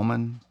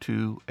woman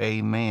to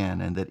a man,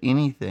 and that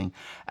anything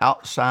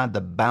outside the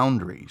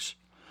boundaries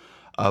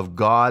of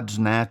God's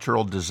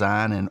natural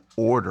design and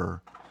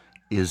order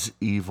is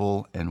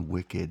evil and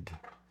wicked.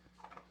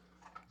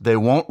 They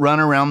won't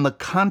run around the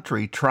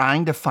country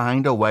trying to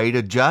find a way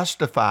to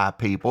justify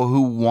people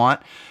who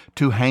want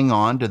to hang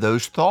on to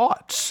those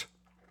thoughts.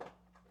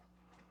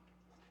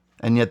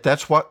 And yet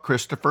that's what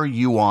Christopher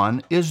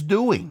Yuan is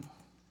doing.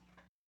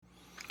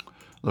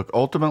 Look,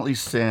 ultimately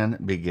sin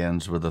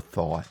begins with a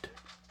thought,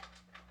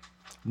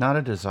 not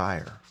a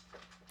desire.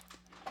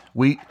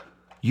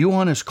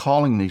 Yuan is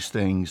calling these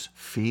things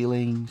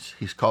feelings.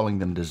 He's calling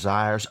them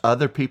desires.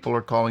 Other people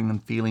are calling them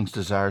feelings,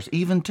 desires,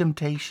 even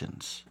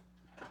temptations.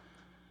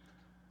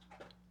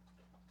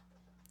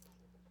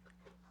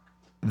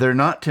 They're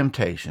not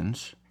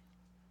temptations,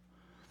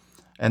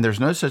 and there's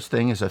no such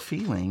thing as a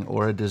feeling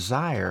or a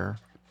desire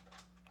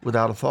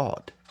without a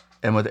thought.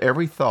 And with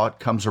every thought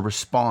comes a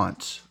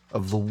response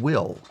of the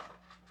will.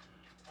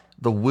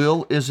 The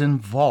will is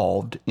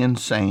involved in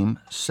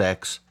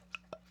same-sex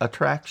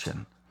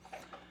attraction.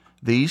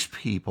 These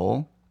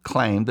people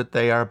claim that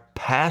they are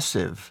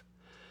passive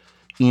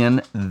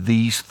in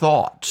these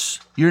thoughts.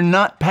 You're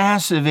not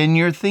passive in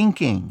your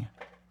thinking.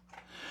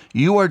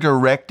 You are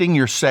directing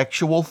your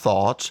sexual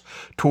thoughts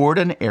toward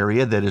an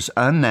area that is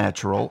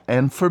unnatural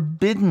and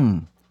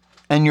forbidden,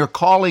 and you're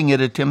calling it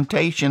a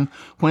temptation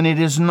when it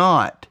is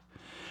not.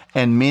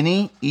 And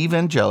many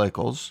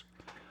evangelicals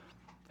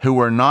who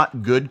are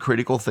not good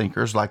critical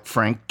thinkers like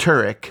Frank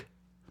Turek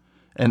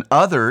and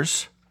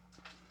others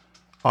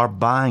are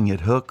buying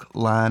it hook,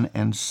 line,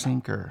 and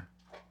sinker.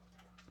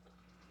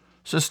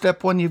 So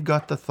step one, you've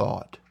got the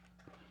thought.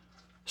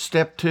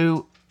 Step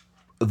two,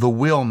 the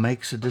will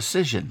makes a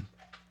decision.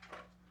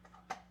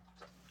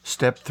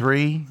 Step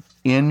three,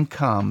 in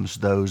comes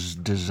those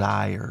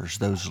desires,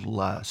 those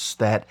lusts,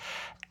 that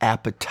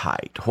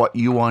appetite, what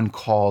Yuan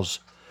calls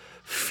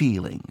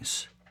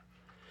feelings.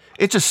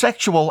 It's a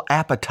sexual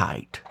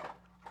appetite.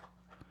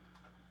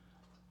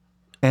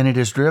 And it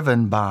is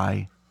driven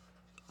by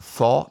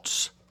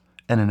thoughts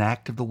and an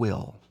act of the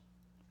will.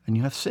 And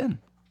you have sin.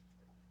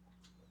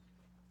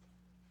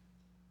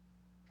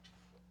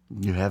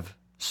 You have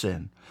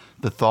sin.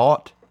 The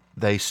thought,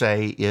 they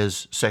say,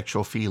 is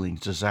sexual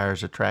feelings,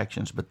 desires,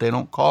 attractions, but they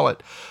don't call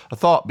it a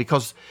thought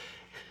because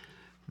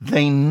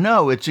they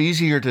know it's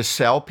easier to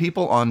sell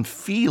people on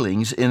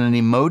feelings in an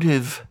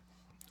emotive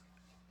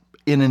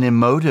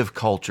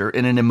culture,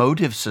 in an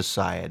emotive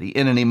society,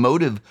 in an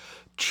emotive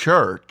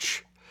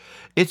church.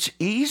 It's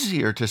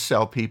easier to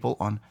sell people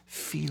on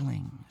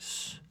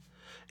feelings.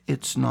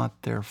 It's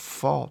not their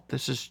fault.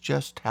 This is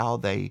just how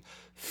they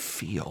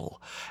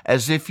feel.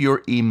 As if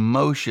your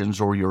emotions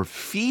or your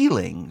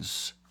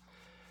feelings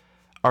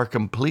are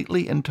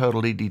completely and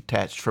totally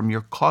detached from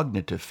your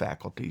cognitive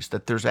faculties,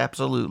 that there's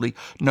absolutely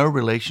no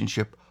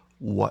relationship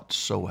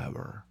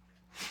whatsoever.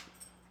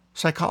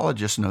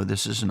 Psychologists know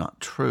this is not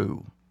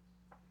true.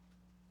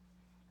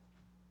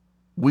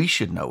 We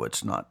should know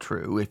it's not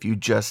true if you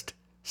just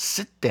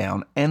sit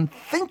down and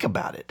think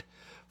about it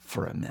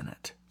for a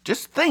minute.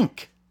 Just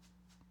think.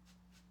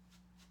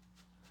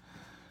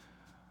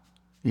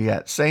 You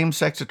got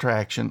same-sex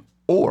attraction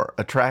or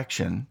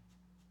attraction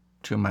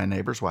to my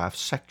neighbor's wife,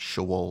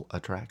 sexual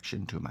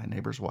attraction to my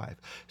neighbor's wife.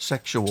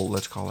 Sexual,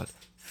 let's call it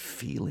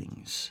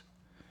feelings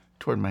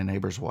toward my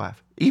neighbor's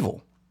wife.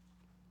 Evil.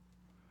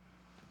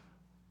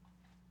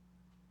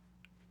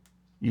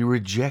 You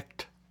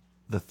reject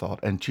the thought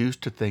and choose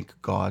to think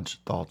God's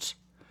thoughts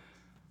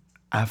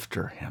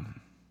after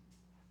him.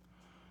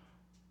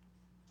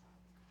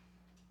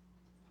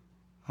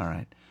 All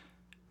right.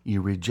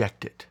 You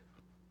reject it.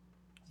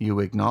 You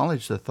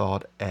acknowledge the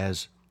thought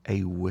as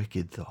a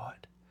wicked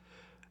thought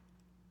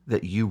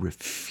that you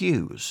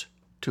refuse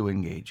to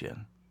engage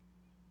in.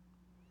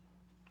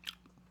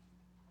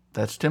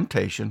 That's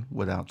temptation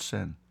without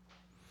sin.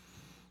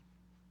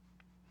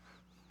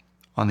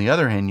 On the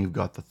other hand, you've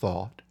got the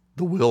thought.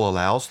 The will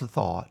allows the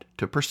thought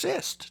to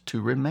persist,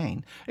 to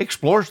remain,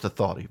 explores the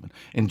thought even,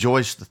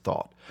 enjoys the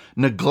thought,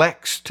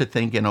 neglects to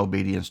think in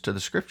obedience to the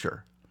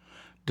Scripture.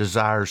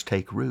 Desires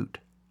take root.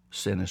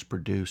 Sin is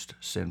produced.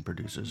 Sin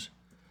produces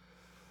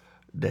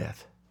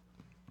death.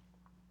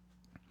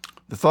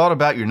 The thought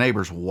about your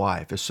neighbor's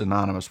wife is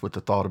synonymous with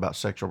the thought about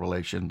sexual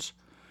relations,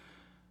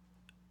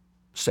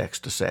 sex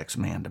to sex,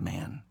 man to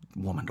man,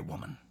 woman to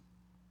woman.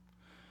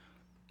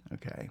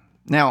 Okay.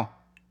 Now,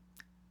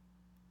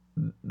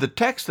 the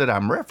text that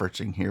I'm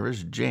referencing here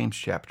is James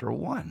chapter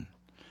 1.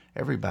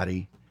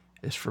 Everybody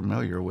is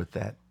familiar with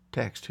that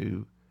text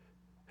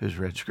who's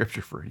read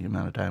Scripture for any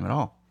amount of time at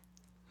all.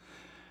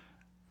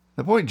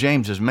 The point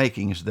James is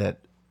making is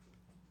that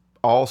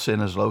all sin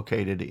is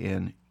located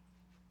in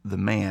the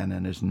man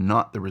and is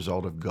not the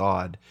result of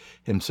God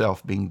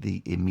himself being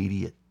the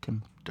immediate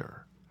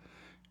tempter.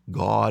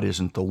 God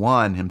isn't the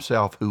one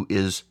himself who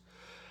is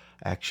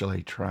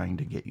actually trying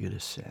to get you to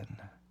sin.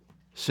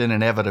 Sin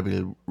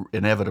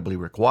inevitably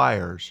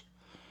requires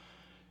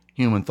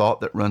human thought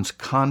that runs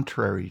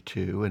contrary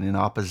to and in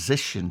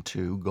opposition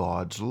to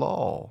God's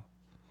law.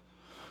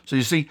 So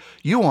you see,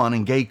 Yuan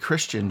and gay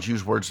Christians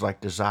use words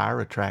like desire,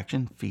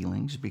 attraction,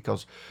 feelings,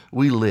 because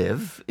we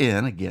live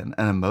in, again,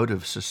 an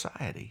emotive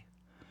society.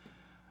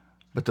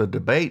 But the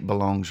debate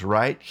belongs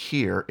right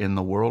here in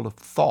the world of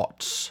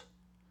thoughts.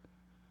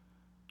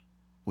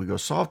 We go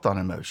soft on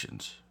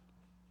emotions,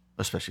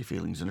 especially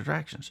feelings and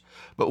attractions.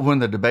 But when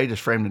the debate is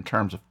framed in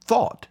terms of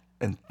thought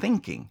and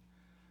thinking,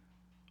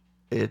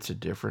 it's a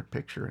different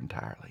picture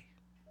entirely.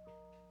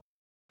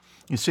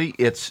 You see,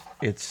 it's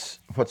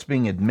what's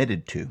being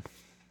admitted to.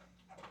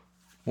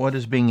 What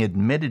is being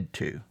admitted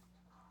to,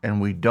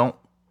 and we don't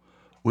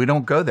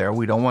go there.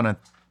 We don't want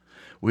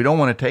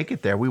to take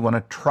it there. We want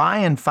to try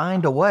and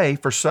find a way,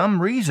 for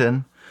some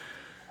reason,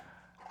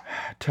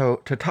 to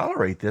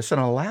tolerate this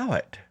and allow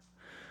it.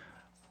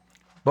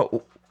 But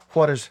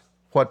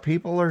what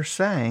people are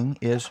saying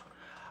is,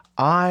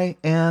 I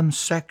am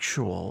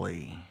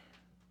sexually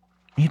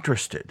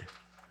interested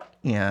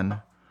in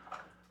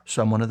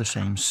someone of the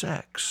same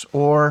sex,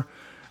 or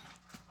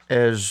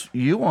as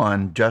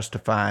Yuan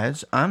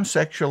justifies, I'm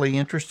sexually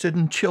interested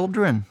in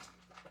children,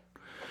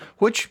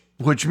 which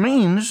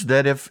means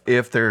that if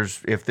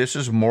this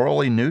is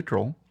morally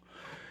neutral,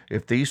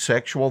 if these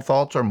sexual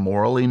thoughts are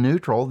morally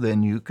neutral,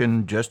 then you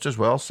can just as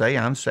well say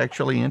I'm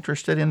sexually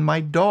interested in my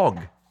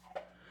dog.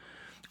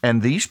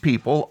 And these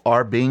people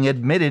are being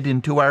admitted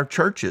into our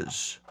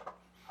churches.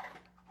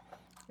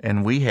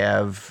 And we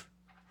have,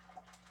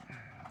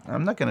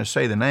 I'm not going to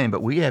say the name,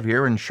 but we have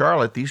here in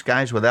Charlotte these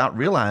guys, without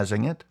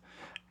realizing it,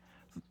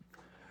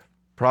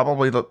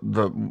 probably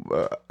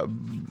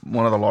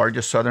one of the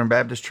largest Southern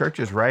Baptist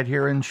churches right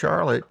here in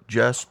Charlotte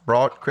just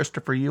brought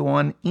Christopher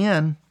Yuan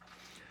in,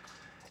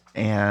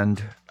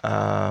 and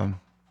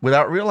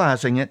without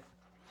realizing it,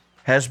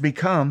 has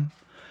become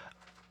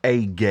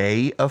a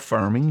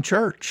gay-affirming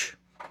church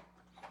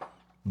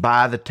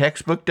by the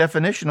textbook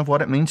definition of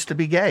what it means to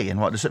be gay.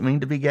 And what does it mean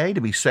to be gay? To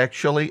be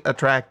sexually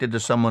attracted to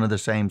someone of the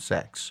same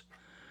sex.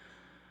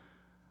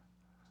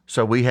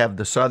 So we have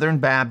the Southern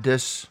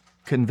Baptist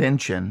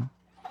Convention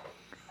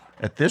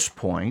at this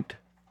point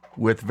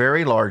with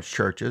very large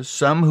churches,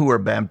 some who are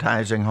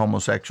baptizing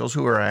homosexuals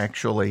who are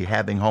actually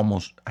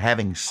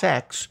having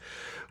sex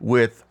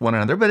with one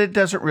another, but it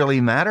doesn't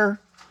really matter.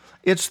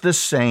 It's the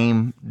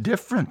same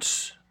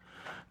difference.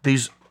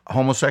 These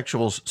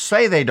homosexuals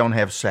say they don't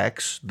have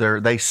sex.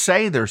 They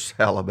say they're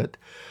celibate,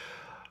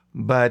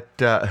 but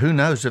who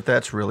knows if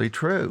that's really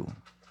true?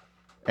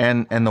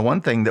 And the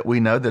one thing that we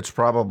know that's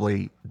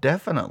probably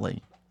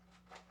definitely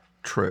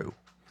true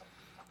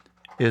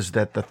is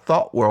that the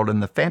thought world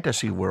and the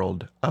fantasy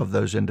world of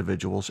those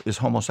individuals is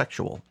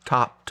homosexual,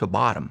 top to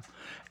bottom,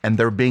 and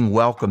they're being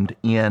welcomed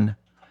in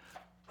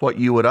what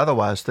you would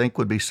otherwise think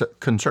would be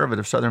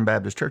conservative Southern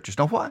Baptist churches.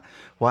 Now,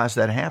 why is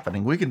that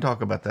happening? We can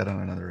talk about that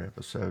on another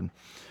episode,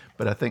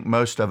 but I think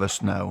most of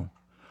us know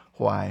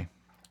why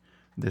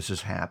this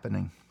is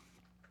happening.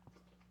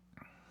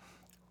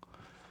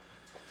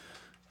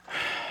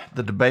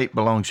 The debate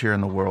belongs here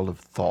in the world of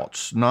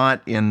thoughts,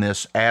 not in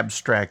this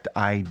abstract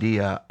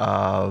idea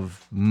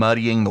of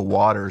muddying the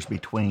waters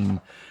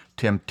between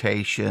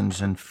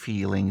temptations and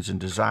feelings and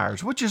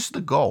desires, which is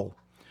the goal.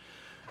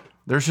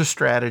 There's a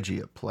strategy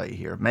at play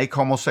here. Make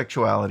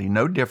homosexuality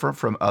no different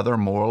from other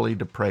morally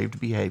depraved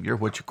behavior,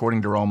 which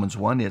according to Romans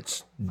 1,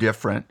 it's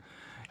different.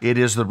 It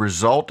is the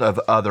result of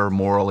other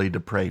morally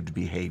depraved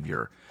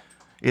behavior.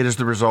 It is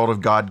the result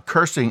of God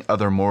cursing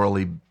other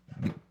morally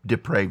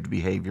depraved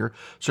behavior,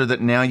 so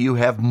that now you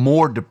have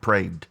more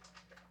depraved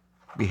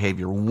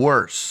behavior,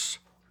 worse,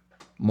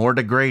 more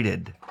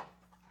degraded.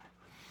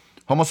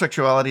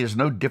 Homosexuality is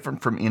no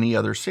different from any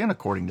other sin,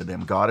 according to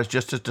them. God is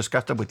just as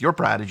disgusted with your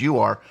pride as you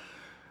are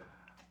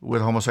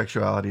with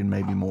homosexuality, and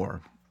maybe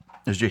more.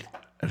 As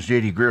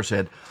J.D. Greer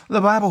said,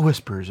 the Bible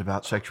whispers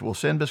about sexual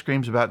sin, but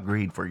screams about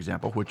greed, for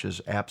example, which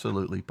is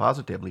absolutely,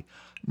 positively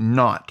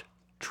not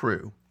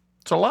true.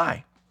 It's a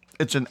lie.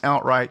 It's an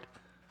outright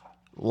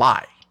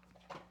lie.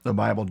 The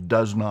Bible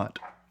does not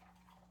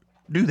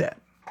do that.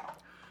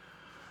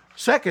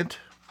 Second,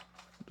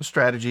 the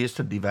strategy is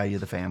to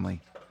devalue the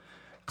family.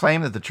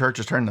 Claim that the church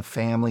has turned the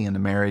family and the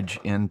marriage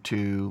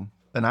into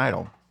an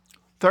idol.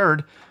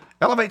 Third,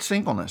 elevate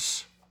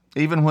singleness,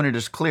 even when it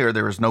is clear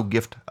there is no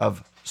gift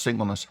of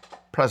singleness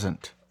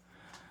present.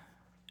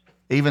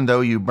 Even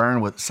though you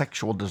burn with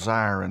sexual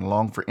desire and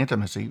long for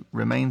intimacy,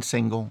 remain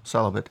single,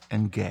 celibate,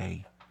 and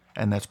gay.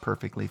 And that's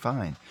perfectly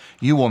fine.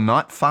 You will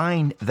not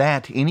find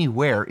that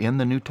anywhere in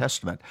the New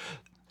Testament.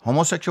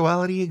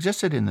 Homosexuality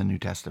existed in the New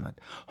Testament.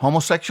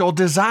 Homosexual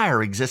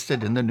desire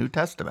existed in the New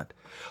Testament.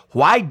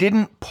 Why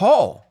didn't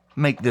Paul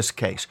make this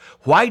case?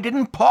 Why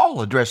didn't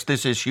Paul address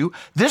this issue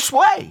this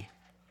way?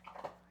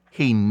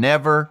 He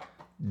never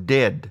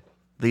did.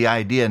 The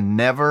idea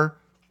never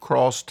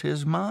crossed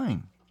his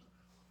mind.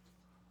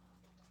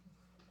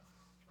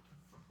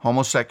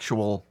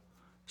 Homosexual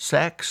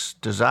sex,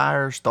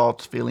 desires,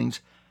 thoughts,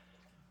 feelings,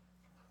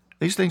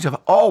 these things have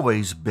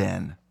always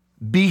been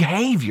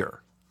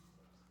behavior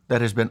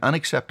that has been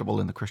unacceptable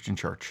in the Christian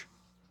church,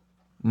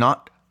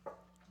 not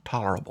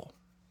tolerable,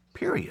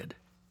 period.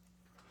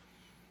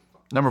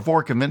 Number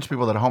 4, convince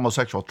people that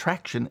homosexual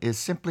attraction is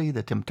simply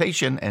the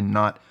temptation and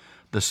not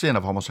the sin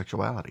of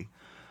homosexuality.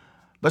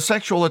 But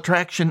sexual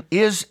attraction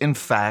is, in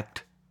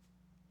fact,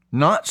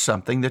 not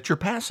something that you're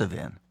passive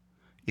in.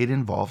 It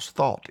involves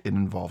thought. It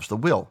involves the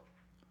will,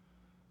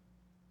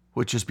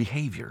 which is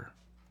behavior.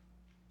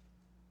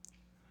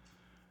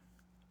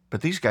 But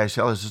these guys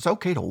tell us it's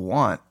okay to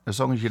want as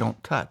long as you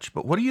don't touch.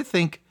 But what do you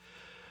think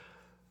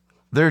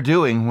they're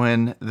doing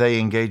when they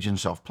engage in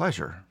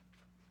self-pleasure?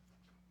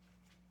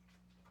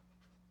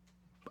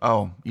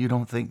 Oh, you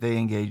don't think they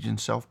engage in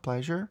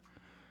self-pleasure?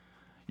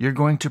 You're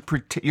going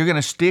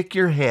to stick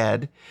your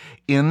head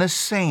in the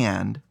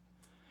sand,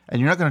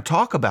 and you're not going to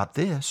talk about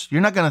this.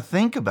 You're not going to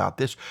think about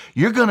this.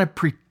 You're going to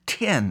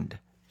pretend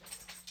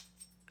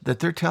that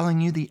they're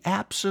telling you the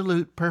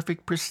absolute,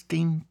 perfect,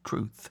 pristine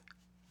truth.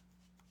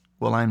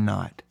 Well, I'm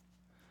not.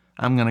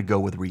 I'm going to go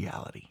with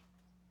reality.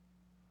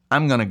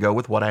 I'm going to go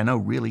with what I know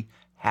really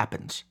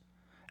happens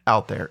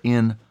out there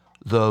in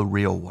the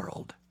real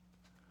world.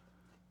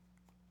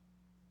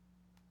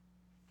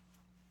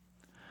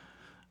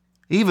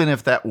 Even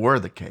if that were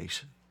the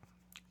case,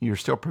 you're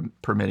still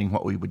permitting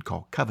what we would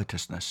call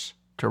covetousness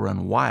to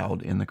run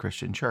wild in the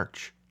Christian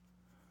church.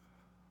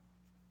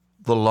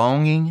 The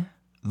longing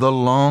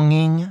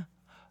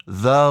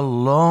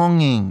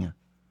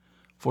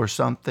for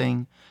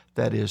something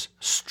that is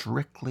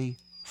strictly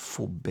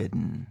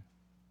forbidden.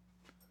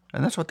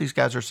 And that's what these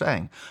guys are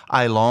saying.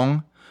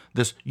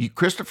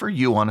 Christopher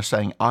Yuan is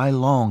saying, I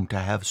long to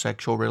have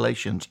sexual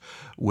relations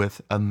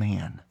with a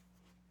man.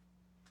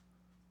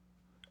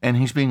 And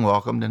he's being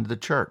welcomed into the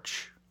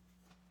church.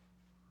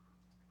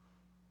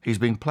 He's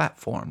being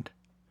platformed.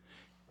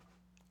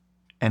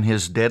 And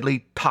his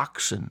deadly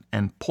toxin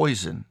and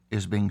poison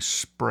is being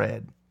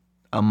spread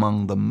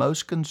among the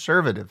most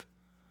conservative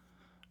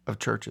of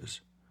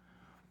churches.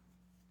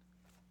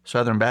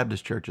 Southern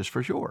Baptist churches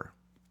for sure.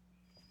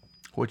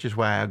 Which is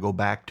why I go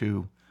back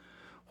to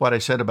what I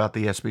said about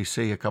the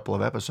SBC a couple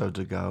of episodes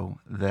ago,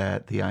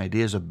 that the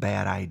idea is a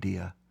bad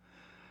idea.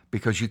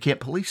 because you can't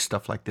police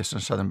stuff like this in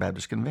a Southern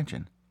Baptist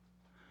Convention.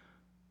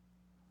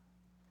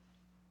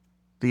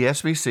 The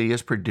SBC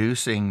is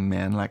producing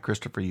men like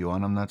Christopher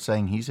Yuan. I'm not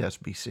saying he's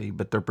SBC,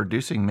 but they're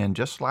producing men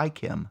just like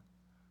him.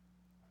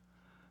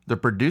 They're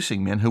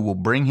producing men who will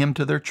bring him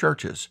to their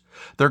churches.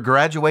 They're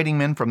graduating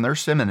men from their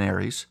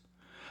seminaries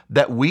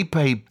that we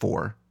paid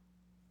for,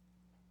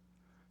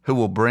 who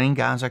will bring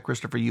guys like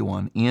Christopher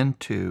Yuan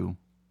into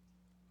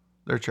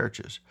their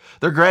churches.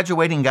 They're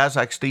graduating guys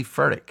like Steve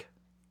Furtick.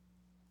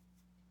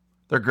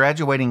 They're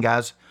graduating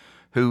guys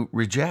who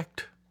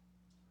reject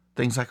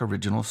things like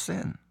original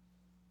sin,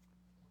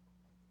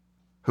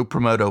 who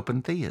promote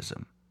open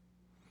theism.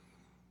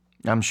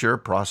 I'm sure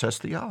process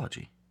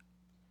theology,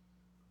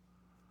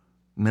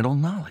 middle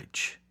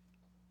knowledge.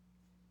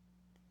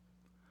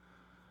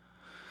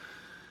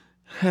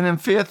 And then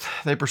fifth,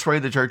 they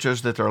persuade the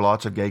churches that there are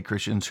lots of gay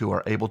Christians who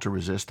are able to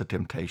resist the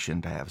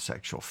temptation to have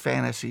sexual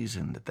fantasies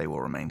and that they will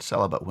remain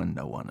celibate when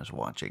no one is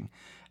watching.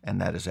 And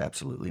that is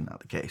absolutely not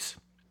the case.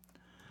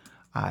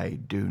 I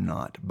do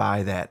not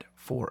buy that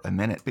for a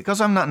minute because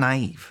I'm not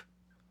naive.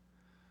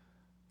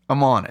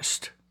 I'm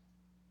honest.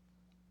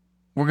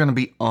 We're going to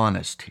be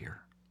honest here.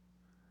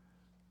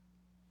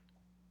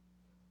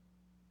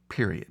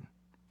 Period.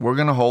 We're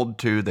going to hold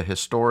to the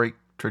historic,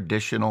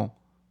 traditional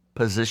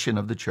position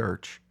of the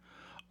church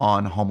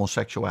on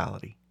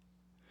homosexuality,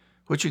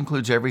 which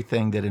includes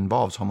everything that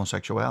involves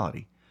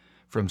homosexuality,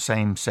 from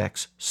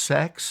same-sex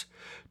sex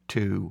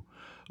to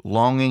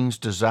longings,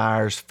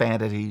 desires,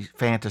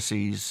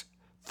 fantasies,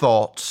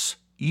 thoughts,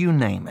 you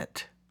name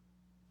it.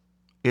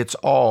 It's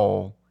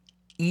all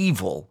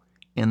evil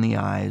in the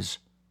eyes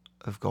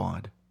of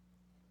God.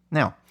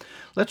 Now,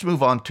 let's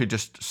move on to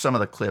just some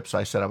of the clips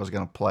I said I was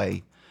going to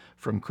play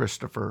from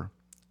Christopher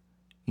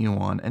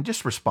Yuan and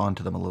just respond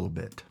to them a little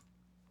bit.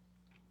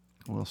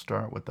 We'll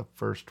start with the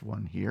first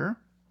one here.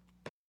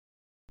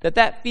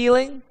 That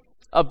feeling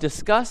of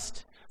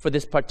disgust for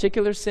this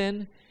particular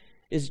sin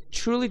is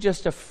truly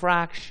just a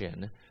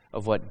fraction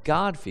of what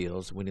God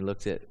feels when he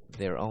looks at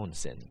their own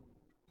sin.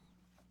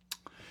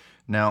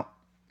 Now,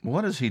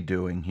 what is he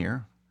doing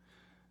here?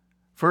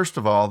 First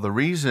of all, the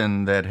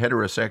reason that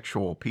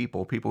heterosexual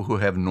people who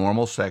have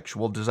normal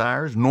sexual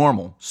desires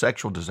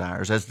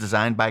as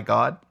designed by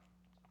God,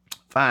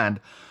 find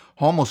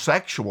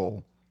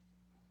homosexual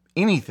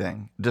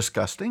anything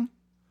disgusting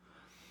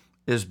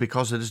is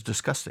because it is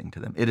disgusting to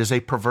them. It is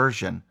a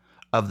perversion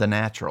of the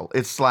natural.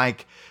 It's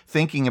like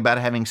thinking about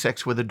having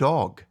sex with a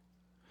dog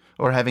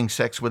or having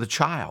sex with a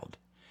child.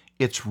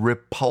 It's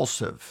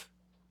repulsive.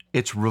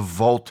 It's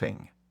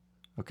revolting.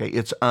 Okay,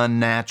 it's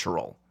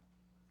unnatural.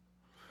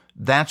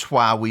 That's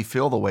why we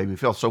feel the way we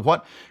feel. So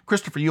what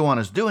Christopher Yuan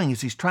is doing is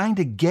he's trying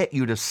to get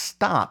you to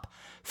stop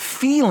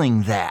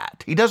feeling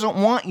that. He doesn't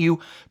want you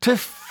to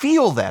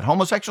feel that.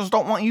 Homosexuals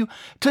don't want you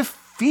to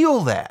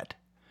feel that.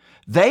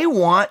 They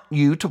want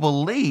you to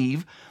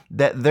believe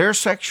that their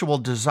sexual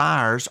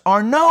desires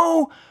are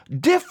no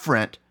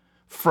different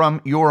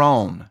from your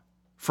own,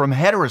 from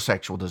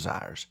heterosexual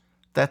desires.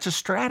 That's a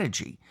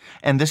strategy.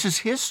 And this is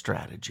his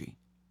strategy.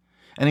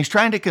 And he's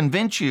trying to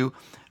convince you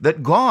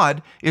that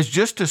God is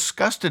just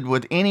disgusted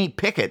with any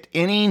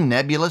any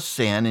nebulous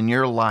sin in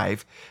your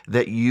life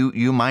that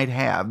you might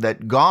have,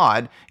 that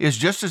God is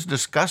just as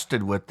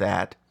disgusted with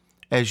that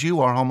as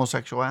you are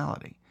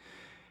homosexuality.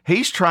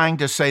 He's trying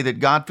to say that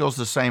God feels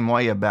the same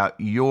way about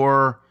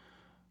your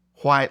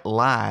white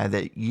lie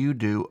that you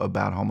do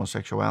about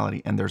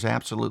homosexuality, and there's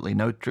absolutely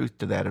no truth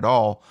to that at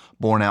all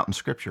borne out in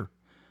Scripture.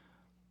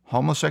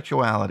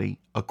 Homosexuality,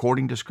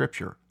 according to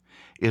Scripture,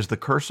 is the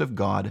curse of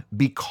God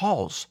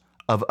because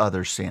of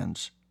other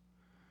sins.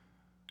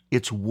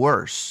 It's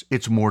worse.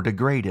 It's more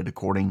degraded,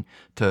 according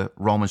to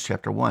Romans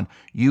chapter 1.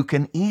 You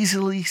can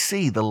easily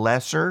see the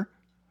lesser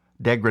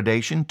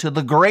degradation to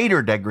the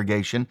greater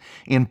degradation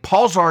in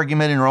Paul's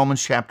argument in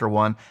Romans chapter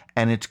 1,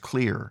 and it's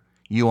clear.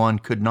 Yuan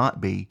could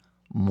not be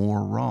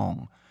more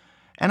wrong.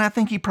 And I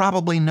think he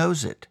probably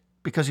knows it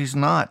because he's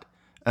not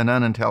an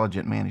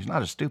unintelligent man. He's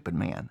not a stupid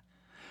man.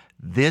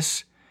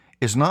 This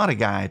is not a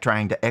guy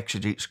trying to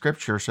exegete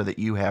Scripture so that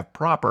you have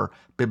proper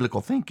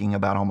biblical thinking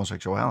about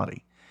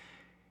homosexuality.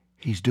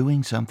 He's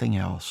doing something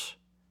else.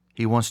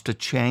 He wants to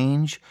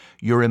change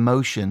your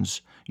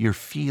emotions, your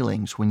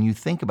feelings when you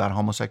think about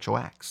homosexual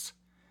acts,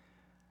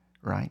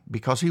 right?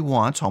 Because he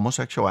wants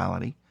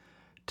homosexuality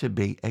to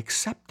be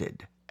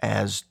accepted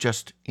as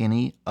just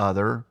any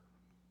other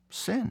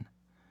sin.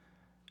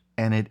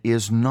 And it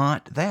is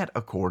not that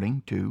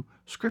according to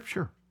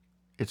Scripture.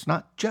 It's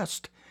not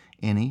just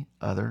any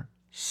other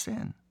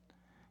sin.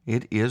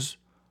 It is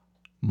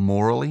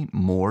morally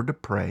more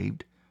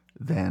depraved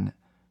than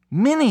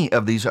many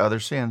of these other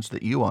sins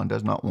that Yuan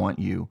does not want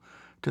you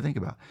to think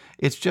about.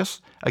 It's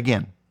just,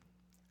 again,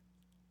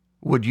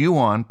 would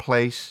Yuan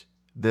place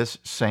this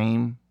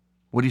same,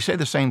 would he say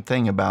the same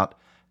thing about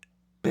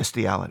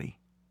bestiality,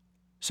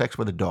 sex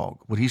with a dog?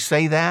 Would he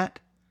say that?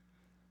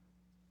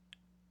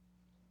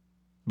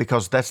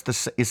 Because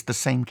it's the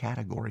same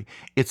category.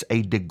 It's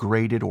a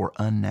degraded or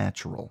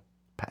unnatural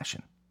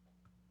passion.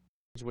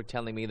 were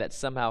telling me that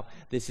somehow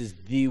this is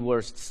the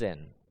worst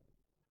sin.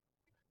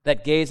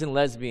 That gays and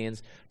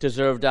lesbians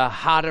deserved a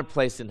hotter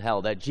place in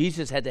hell. That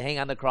Jesus had to hang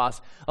on the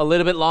cross a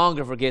little bit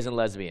longer for gays and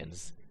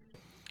lesbians.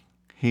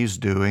 He's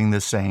doing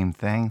the same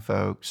thing,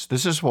 folks.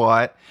 This is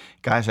what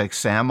guys like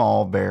Sam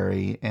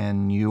Alberry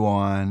and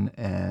Yuan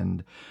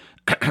and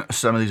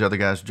some of these other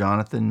guys,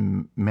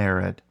 Jonathan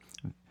Merritt,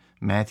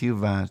 Matthew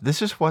Vines,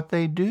 this is what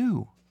they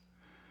do.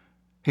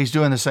 He's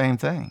doing the same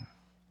thing.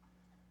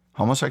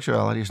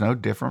 Homosexuality is no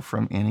different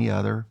from any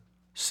other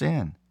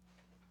sin.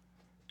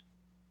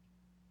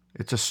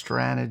 It's a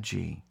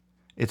strategy.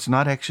 It's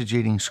not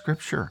exegeting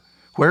Scripture.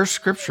 Where's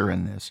Scripture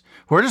in this?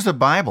 Where does the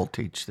Bible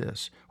teach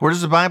this? Where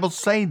does the Bible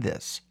say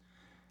this?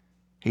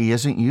 He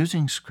isn't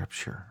using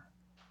Scripture.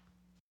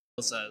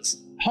 It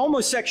says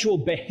homosexual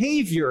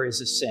behavior is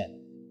a sin,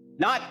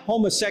 not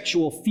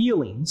homosexual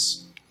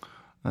feelings.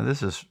 Now,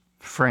 this is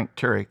Frank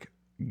Turek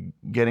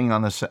getting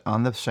on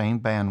the same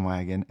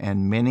bandwagon,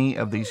 and many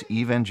of these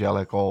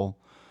evangelical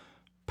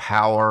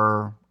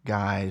power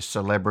guys,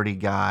 celebrity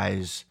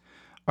guys,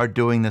 are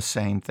doing the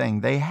same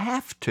thing. They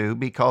have to,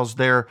 because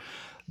their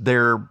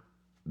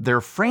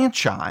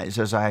franchise,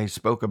 as I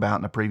spoke about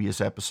in a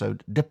previous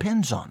episode,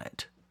 depends on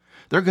it.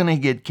 They're going to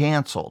get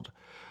canceled.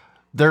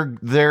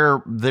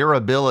 Their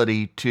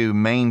ability to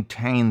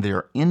maintain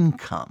their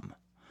income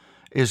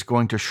is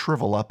going to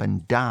shrivel up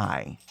and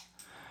die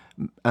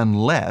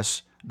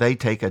unless they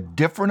take a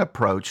different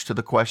approach to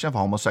the question of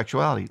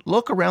homosexuality.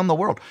 Look around the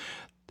world.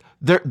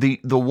 The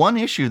one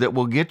issue that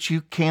will get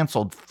you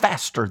canceled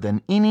faster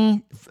than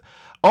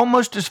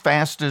almost as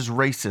fast as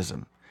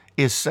racism,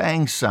 is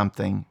saying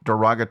something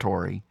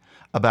derogatory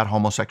about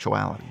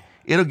homosexuality.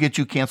 It'll get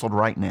you canceled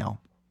right now.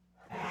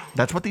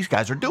 That's what these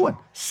guys are doing.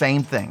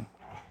 Same thing.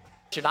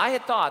 I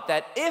had thought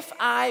that if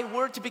I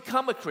were to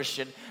become a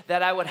Christian,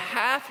 that I would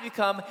have to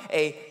become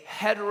a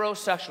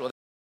heterosexual.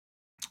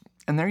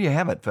 And there you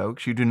have it,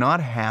 folks. You do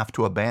not have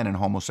to abandon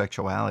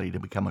homosexuality to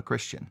become a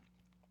Christian.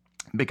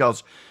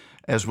 Because,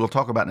 as we'll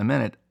talk about in a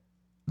minute,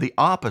 the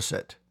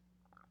opposite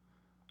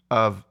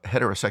of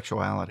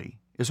heterosexuality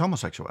is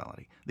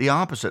homosexuality. The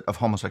opposite of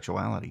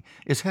homosexuality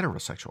is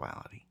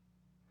heterosexuality.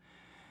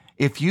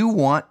 If you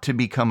want to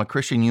become a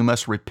Christian, you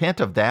must repent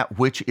of that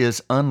which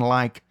is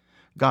unlike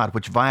God,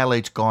 which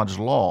violates God's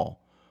law,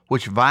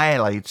 which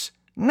violates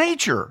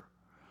nature.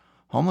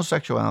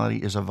 Homosexuality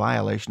is a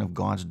violation of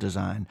God's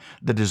design.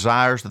 The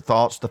desires, the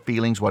thoughts, the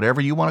feelings, whatever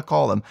you want to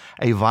call them,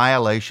 a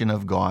violation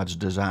of God's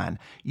design.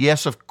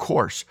 Yes, of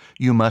course,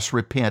 you must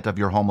repent of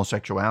your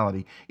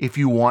homosexuality if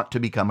you want to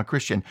become a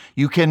Christian.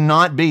 You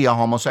cannot be a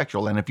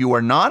homosexual, and if you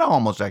are not a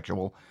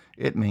homosexual,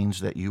 it means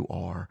that you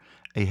are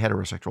a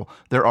heterosexual.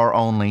 There are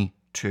only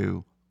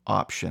two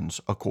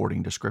options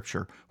according to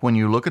Scripture. When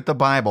you look at the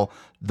Bible,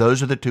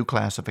 those are the two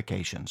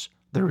classifications.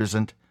 There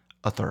isn't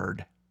a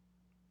third.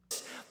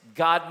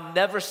 God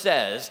never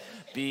says,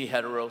 be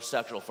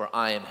heterosexual, for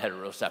I am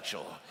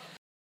heterosexual.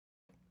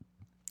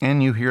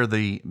 And you hear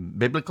the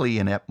biblically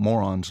inept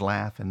morons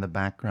laugh in the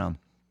background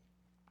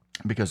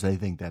because they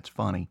think that's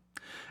funny.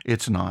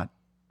 It's not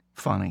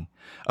funny.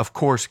 Of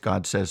course,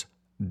 God says,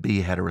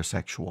 be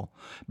heterosexual,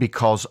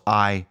 because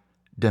I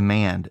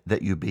demand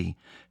that you be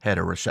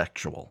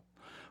heterosexual.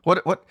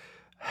 What?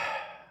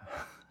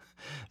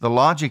 The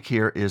logic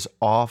here is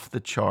off the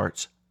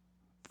charts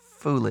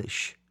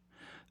foolish.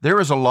 There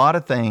is a lot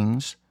of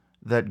things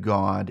that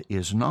God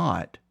is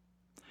not,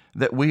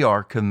 that we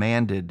are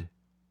commanded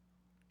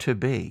to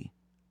be.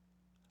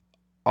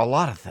 A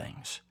lot of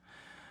things.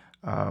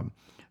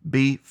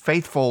 Be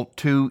faithful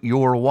to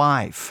your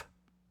wife.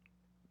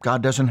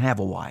 God doesn't have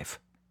a wife.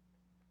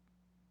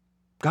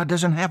 God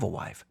doesn't have a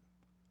wife.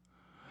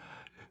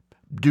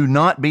 Do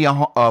not be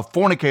a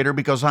fornicator,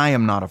 because I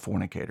am not a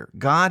fornicator.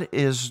 God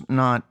is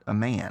not a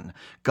man.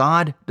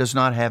 God does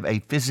not have a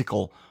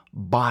physical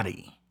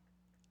body.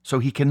 So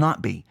he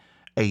cannot be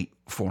a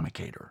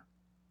fornicator.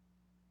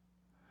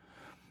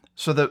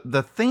 So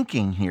the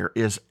thinking here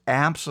is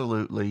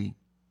absolutely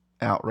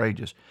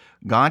outrageous.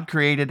 God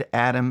created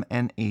Adam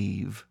and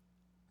Eve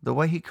the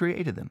way he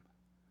created them.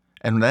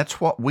 And that's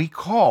what we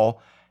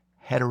call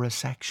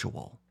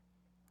heterosexual.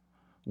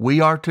 We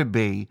are to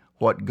be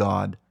what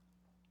God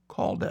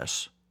called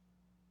us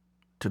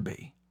to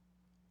be.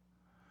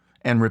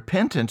 And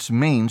repentance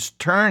means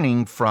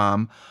turning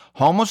from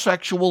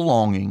homosexual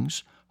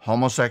longings,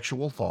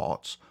 homosexual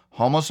thoughts,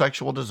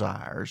 homosexual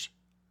desires,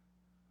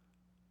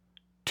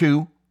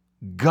 to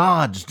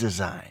God's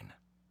design,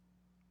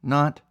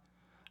 not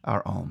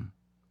our own.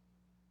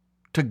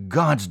 To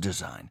God's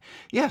design.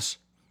 Yes,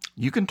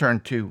 you can turn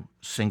to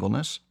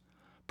singleness,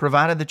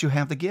 provided that you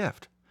have the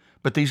gift.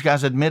 But these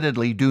guys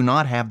admittedly do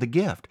not have the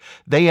gift.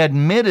 They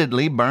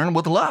admittedly burn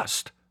with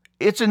lust.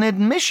 It's an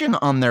admission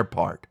on their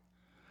part.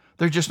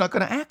 They're just not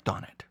going to act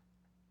on it.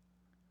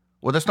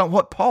 Well, that's not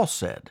what Paul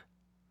said.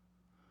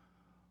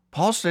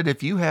 Paul said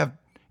if you have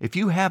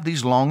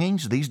these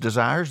longings, these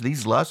desires,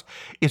 these lusts,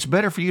 it's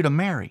better for you to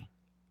marry.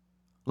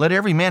 Let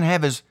every man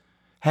have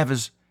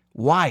his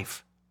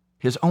wife,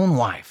 his own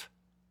wife,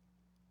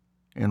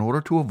 in order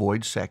to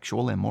avoid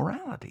sexual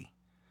immorality.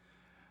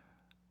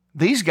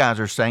 These guys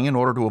are saying in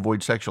order to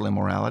avoid sexual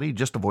immorality,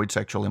 just avoid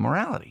sexual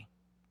immorality.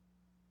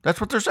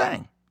 That's what they're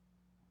saying.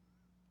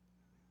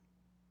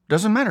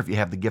 Doesn't matter if you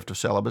have the gift of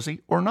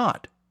celibacy or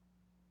not.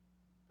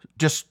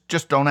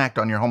 Just don't act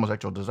on your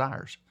homosexual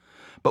desires.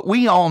 But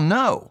we all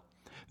know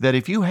that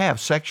if you have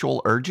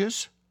sexual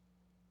urges,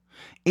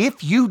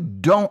 if you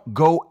don't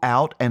go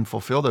out and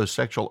fulfill those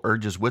sexual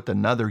urges with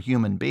another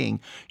human being,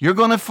 you're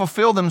going to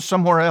fulfill them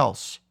somewhere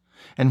else.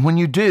 And when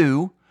you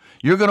do,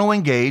 you're going to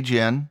engage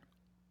in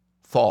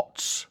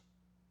thoughts.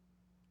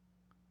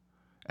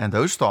 And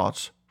those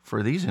thoughts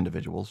for these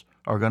individuals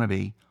are going to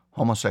be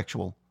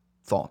homosexual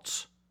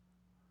thoughts.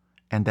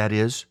 And that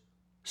is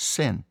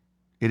sin.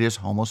 It is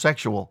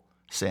homosexual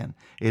sin.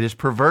 It is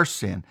perverse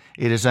sin.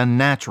 It is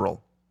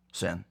unnatural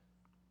sin.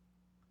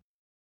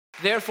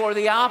 Therefore,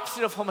 the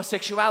opposite of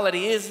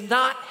homosexuality is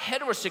not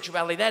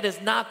heterosexuality. That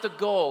is not the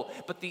goal.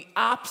 But the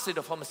opposite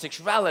of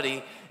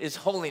homosexuality is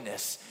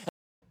holiness.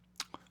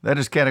 That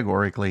is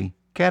categorically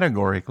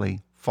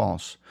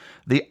false.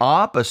 The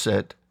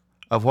opposite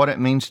of what it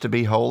means to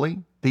be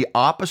holy, the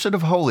opposite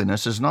of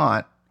holiness is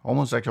not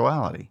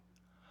homosexuality.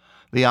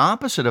 The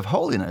opposite of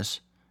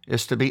holiness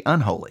is to be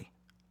unholy.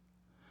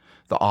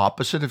 The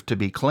opposite of to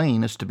be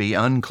clean is to be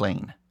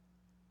unclean.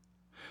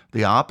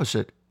 The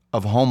opposite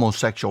of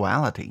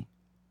homosexuality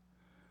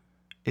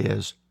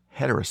is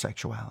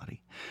heterosexuality.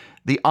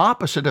 The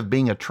opposite of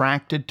being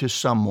attracted to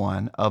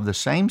someone of the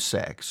same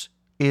sex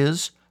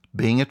is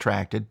being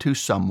attracted to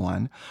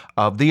someone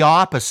of the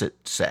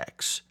opposite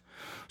sex.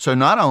 So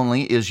not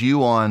only is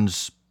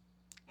Yuan's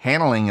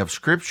handling of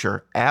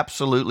Scripture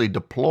absolutely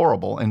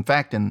deplorable, in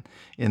fact, in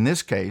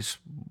this case,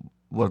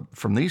 well,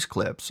 from these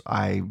clips,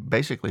 I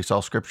basically saw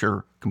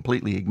Scripture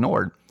completely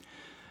ignored,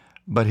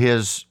 but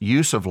his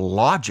use of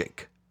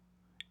logic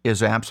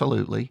is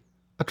absolutely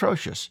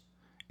atrocious.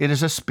 It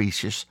is a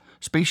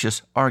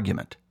specious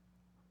argument.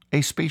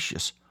 A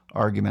specious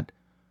argument,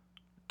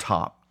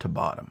 top to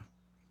bottom.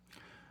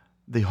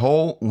 The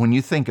whole, when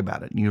you think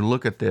about it, and you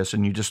look at this,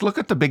 and you just look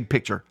at the big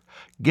picture,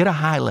 get a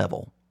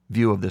high-level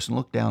view of this, and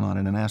look down on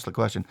it and ask the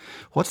question,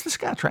 what's this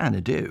guy trying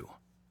to do?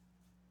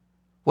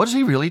 What is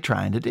he really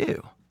trying to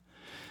do?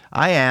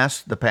 I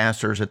asked the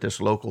pastors at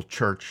this local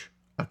church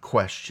a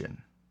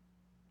question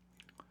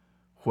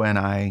when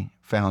I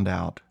found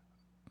out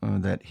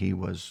that he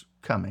was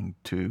coming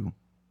to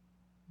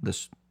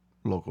this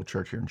local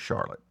church here in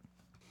Charlotte.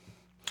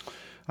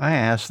 I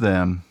asked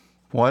them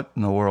what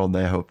in the world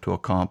they hope to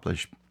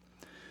accomplish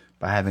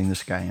by having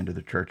this guy into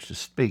the church to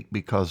speak,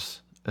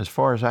 because as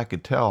far as I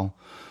could tell,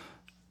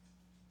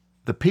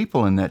 the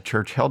people in that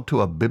church held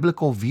to a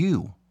biblical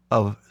view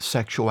of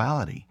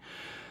sexuality.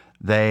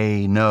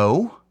 They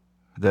know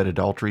that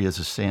adultery is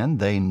a sin.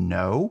 They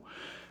know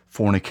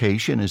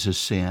fornication is a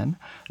sin.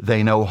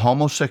 They know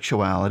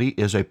homosexuality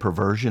is a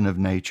perversion of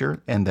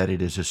nature and that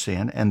it is a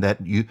sin, and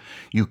that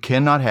you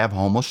cannot have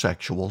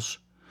homosexuals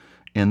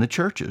in the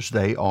churches.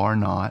 They are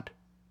not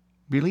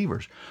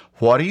believers.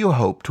 What do you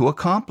hope to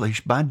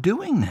accomplish by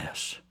doing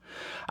this?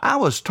 I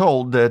was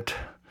told that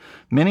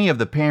many of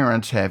the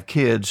parents have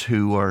kids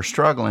who are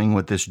struggling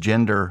with this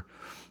gender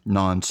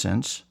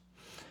nonsense,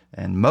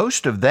 and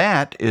most of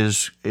that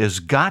is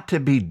got to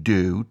be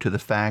due to the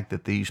fact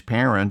that these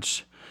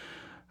parents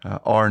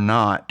are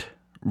not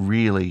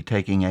really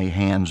taking a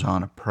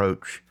hands-on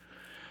approach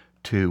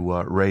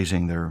to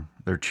raising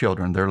their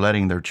children. They're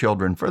letting their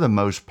children, for the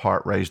most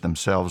part, raise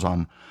themselves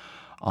on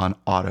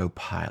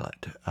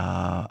autopilot.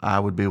 I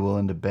would be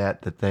willing to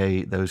bet that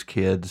those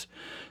kids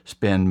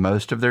spend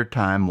most of their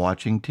time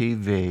watching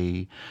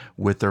TV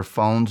with their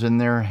phones in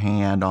their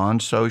hand, on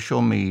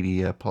social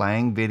media,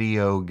 playing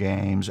video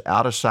games,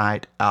 out of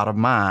sight, out of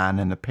mind,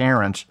 and the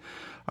parents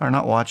are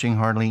not watching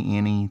hardly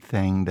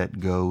anything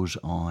that goes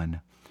on.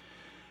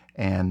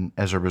 And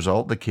as a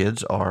result, the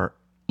kids are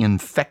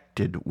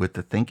infected with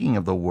the thinking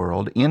of the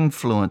world,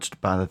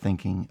 influenced by the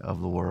thinking of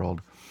the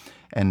world,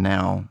 and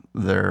now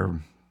they're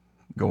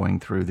going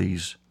through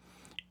these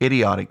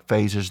idiotic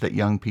phases that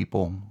young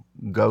people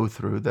go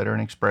through that are an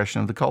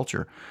expression of the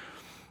culture.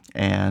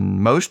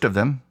 And most of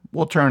them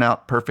will turn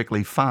out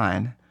perfectly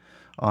fine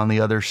on the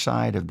other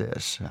side of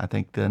this. I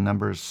think the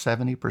number is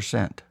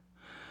 70%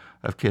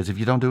 of kids, if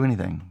you don't do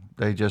anything,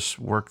 they just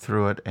work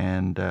through it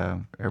and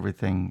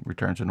everything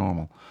returns to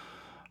normal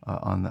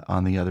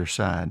on the other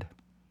side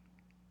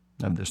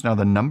of this. Now,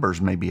 the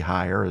numbers may be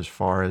higher as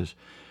far as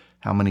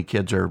how many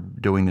kids are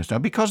doing this now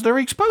because they're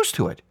exposed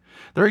to it.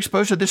 They're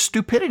exposed to this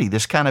stupidity,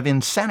 this kind of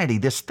insanity,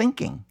 this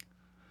thinking.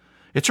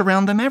 It's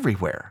around them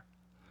everywhere.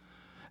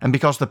 And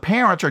because the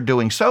parents are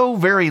doing so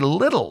very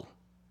little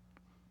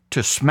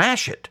to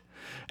smash it,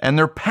 and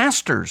their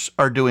pastors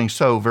are doing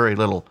so very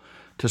little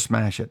to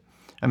smash it.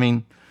 I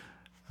mean,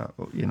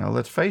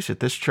 let's face it,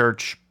 this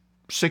church,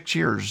 6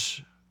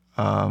 years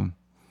of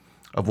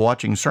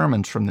watching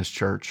sermons from this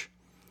church,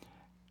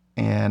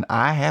 and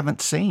I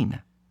haven't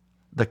seen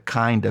the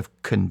kind of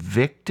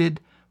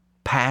convicted,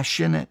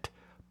 passionate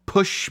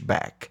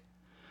pushback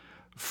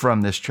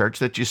from this church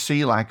that you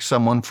see like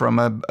someone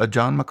from a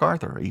John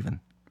MacArthur even.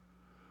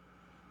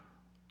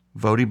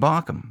 Vodi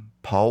Bakum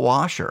Paul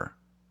Washer,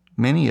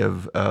 many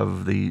of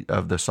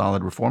the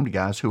solid Reformed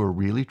guys who are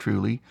really,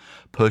 truly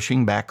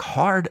pushing back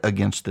hard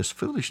against this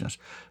foolishness.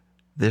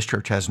 This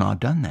church has not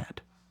done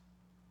that.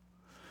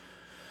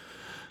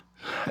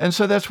 And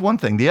so that's one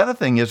thing. The other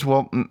thing is,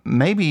 well,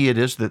 maybe it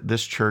is that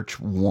this church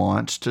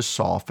wants to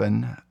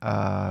soften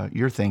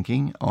your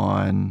thinking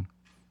on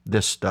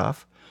this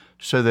stuff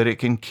so that it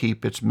can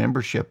keep its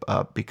membership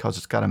up because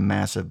it's got a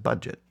massive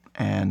budget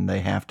and they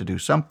have to do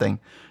something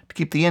to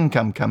keep the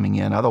income coming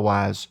in.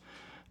 Otherwise,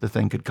 the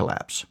thing could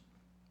collapse.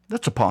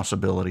 That's a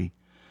possibility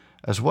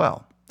as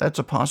well. That's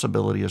a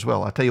possibility as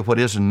well. I'll tell you what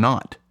is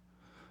not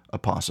a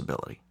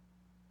possibility.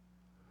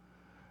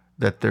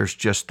 That there's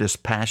just this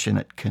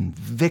passionate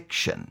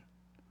conviction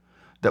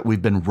that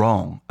we've been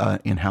wrong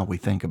in how we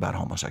think about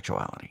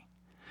homosexuality.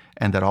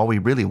 And that all we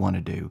really want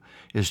to do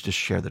is just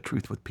share the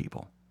truth with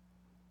people.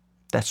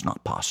 That's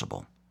not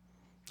possible.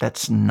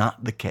 That's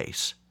not the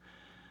case.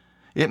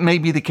 It may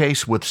be the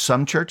case with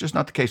some churches,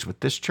 not the case with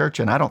this church,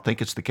 and I don't think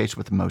it's the case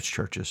with most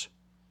churches.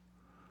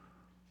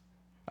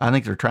 I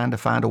think they're trying to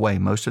find a way.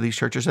 Most of these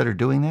churches that are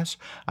doing this,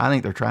 I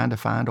think they're trying to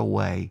find a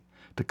way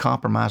to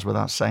compromise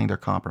without saying they're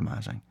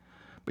compromising.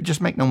 But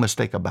just make no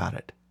mistake about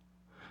it.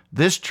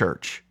 This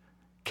church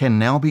can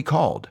now be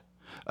called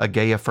a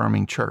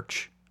gay-affirming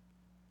church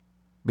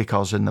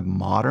because in the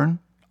modern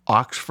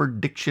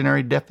Oxford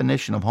Dictionary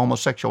definition of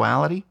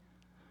homosexuality,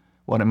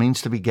 what it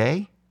means to be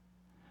gay,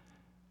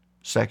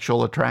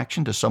 sexual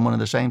attraction to someone of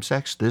the same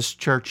sex, this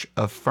church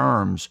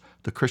affirms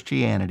the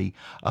Christianity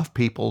of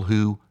people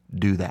who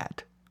do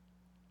that.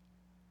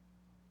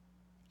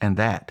 And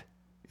that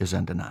is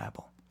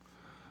undeniable.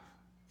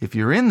 If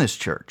you're in this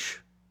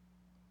church,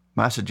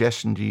 my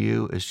suggestion to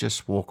you is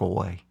just walk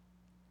away.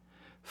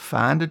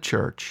 Find a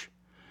church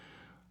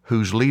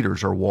whose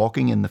leaders are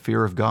walking in the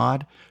fear of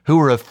God, who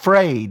are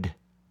afraid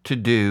to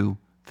do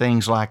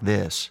things like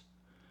this,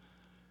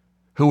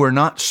 who are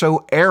not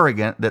so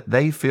arrogant that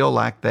they feel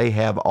like they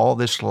have all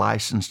this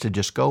license to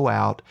just go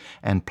out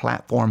and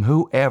platform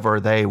whoever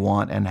they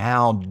want, and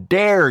how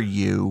dare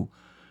you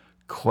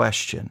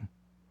question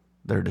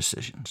their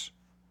decisions.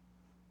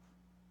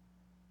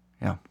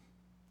 Yeah.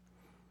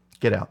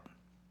 Get out.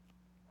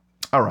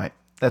 All right,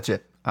 that's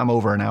it. I'm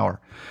over an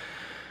hour.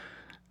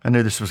 I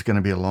knew this was going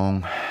to be a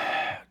long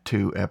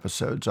 2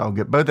 episodes. I'll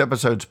get both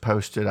episodes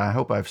posted. I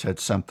hope I've said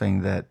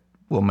something that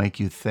will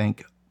make you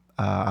think.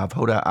 I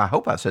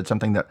hope I said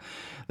something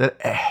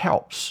that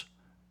helps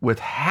with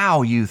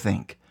how you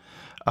think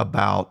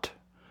about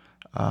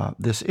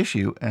this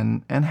issue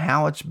and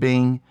how it's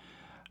being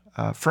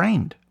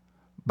framed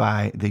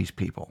by these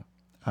people.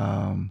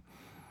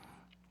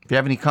 If you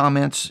have any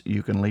comments,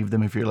 you can leave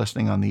them if you're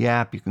listening on the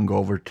app. You can go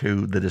over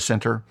to The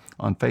Dissenter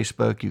on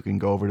Facebook. You can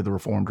go over to The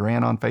Reformed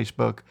Rant on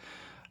Facebook.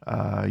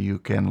 You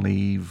can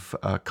leave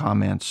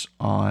comments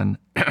on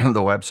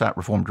the website,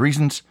 Reformed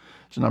Reasons.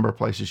 There's a number of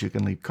places you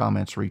can leave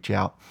comments, reach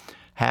out.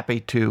 Happy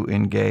to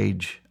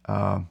engage.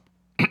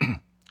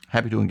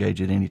 Happy to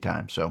engage at any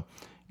time. So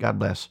God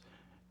bless.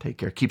 Take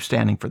care. Keep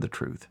standing for the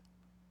truth.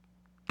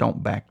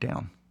 Don't back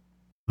down.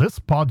 This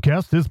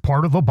podcast is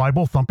part of the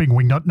Bible-thumping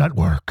Wingnut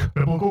Network,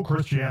 Biblical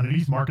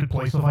Christianity's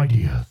marketplace of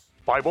ideas.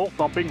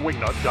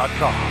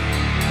 BibleThumpingWingnut.com.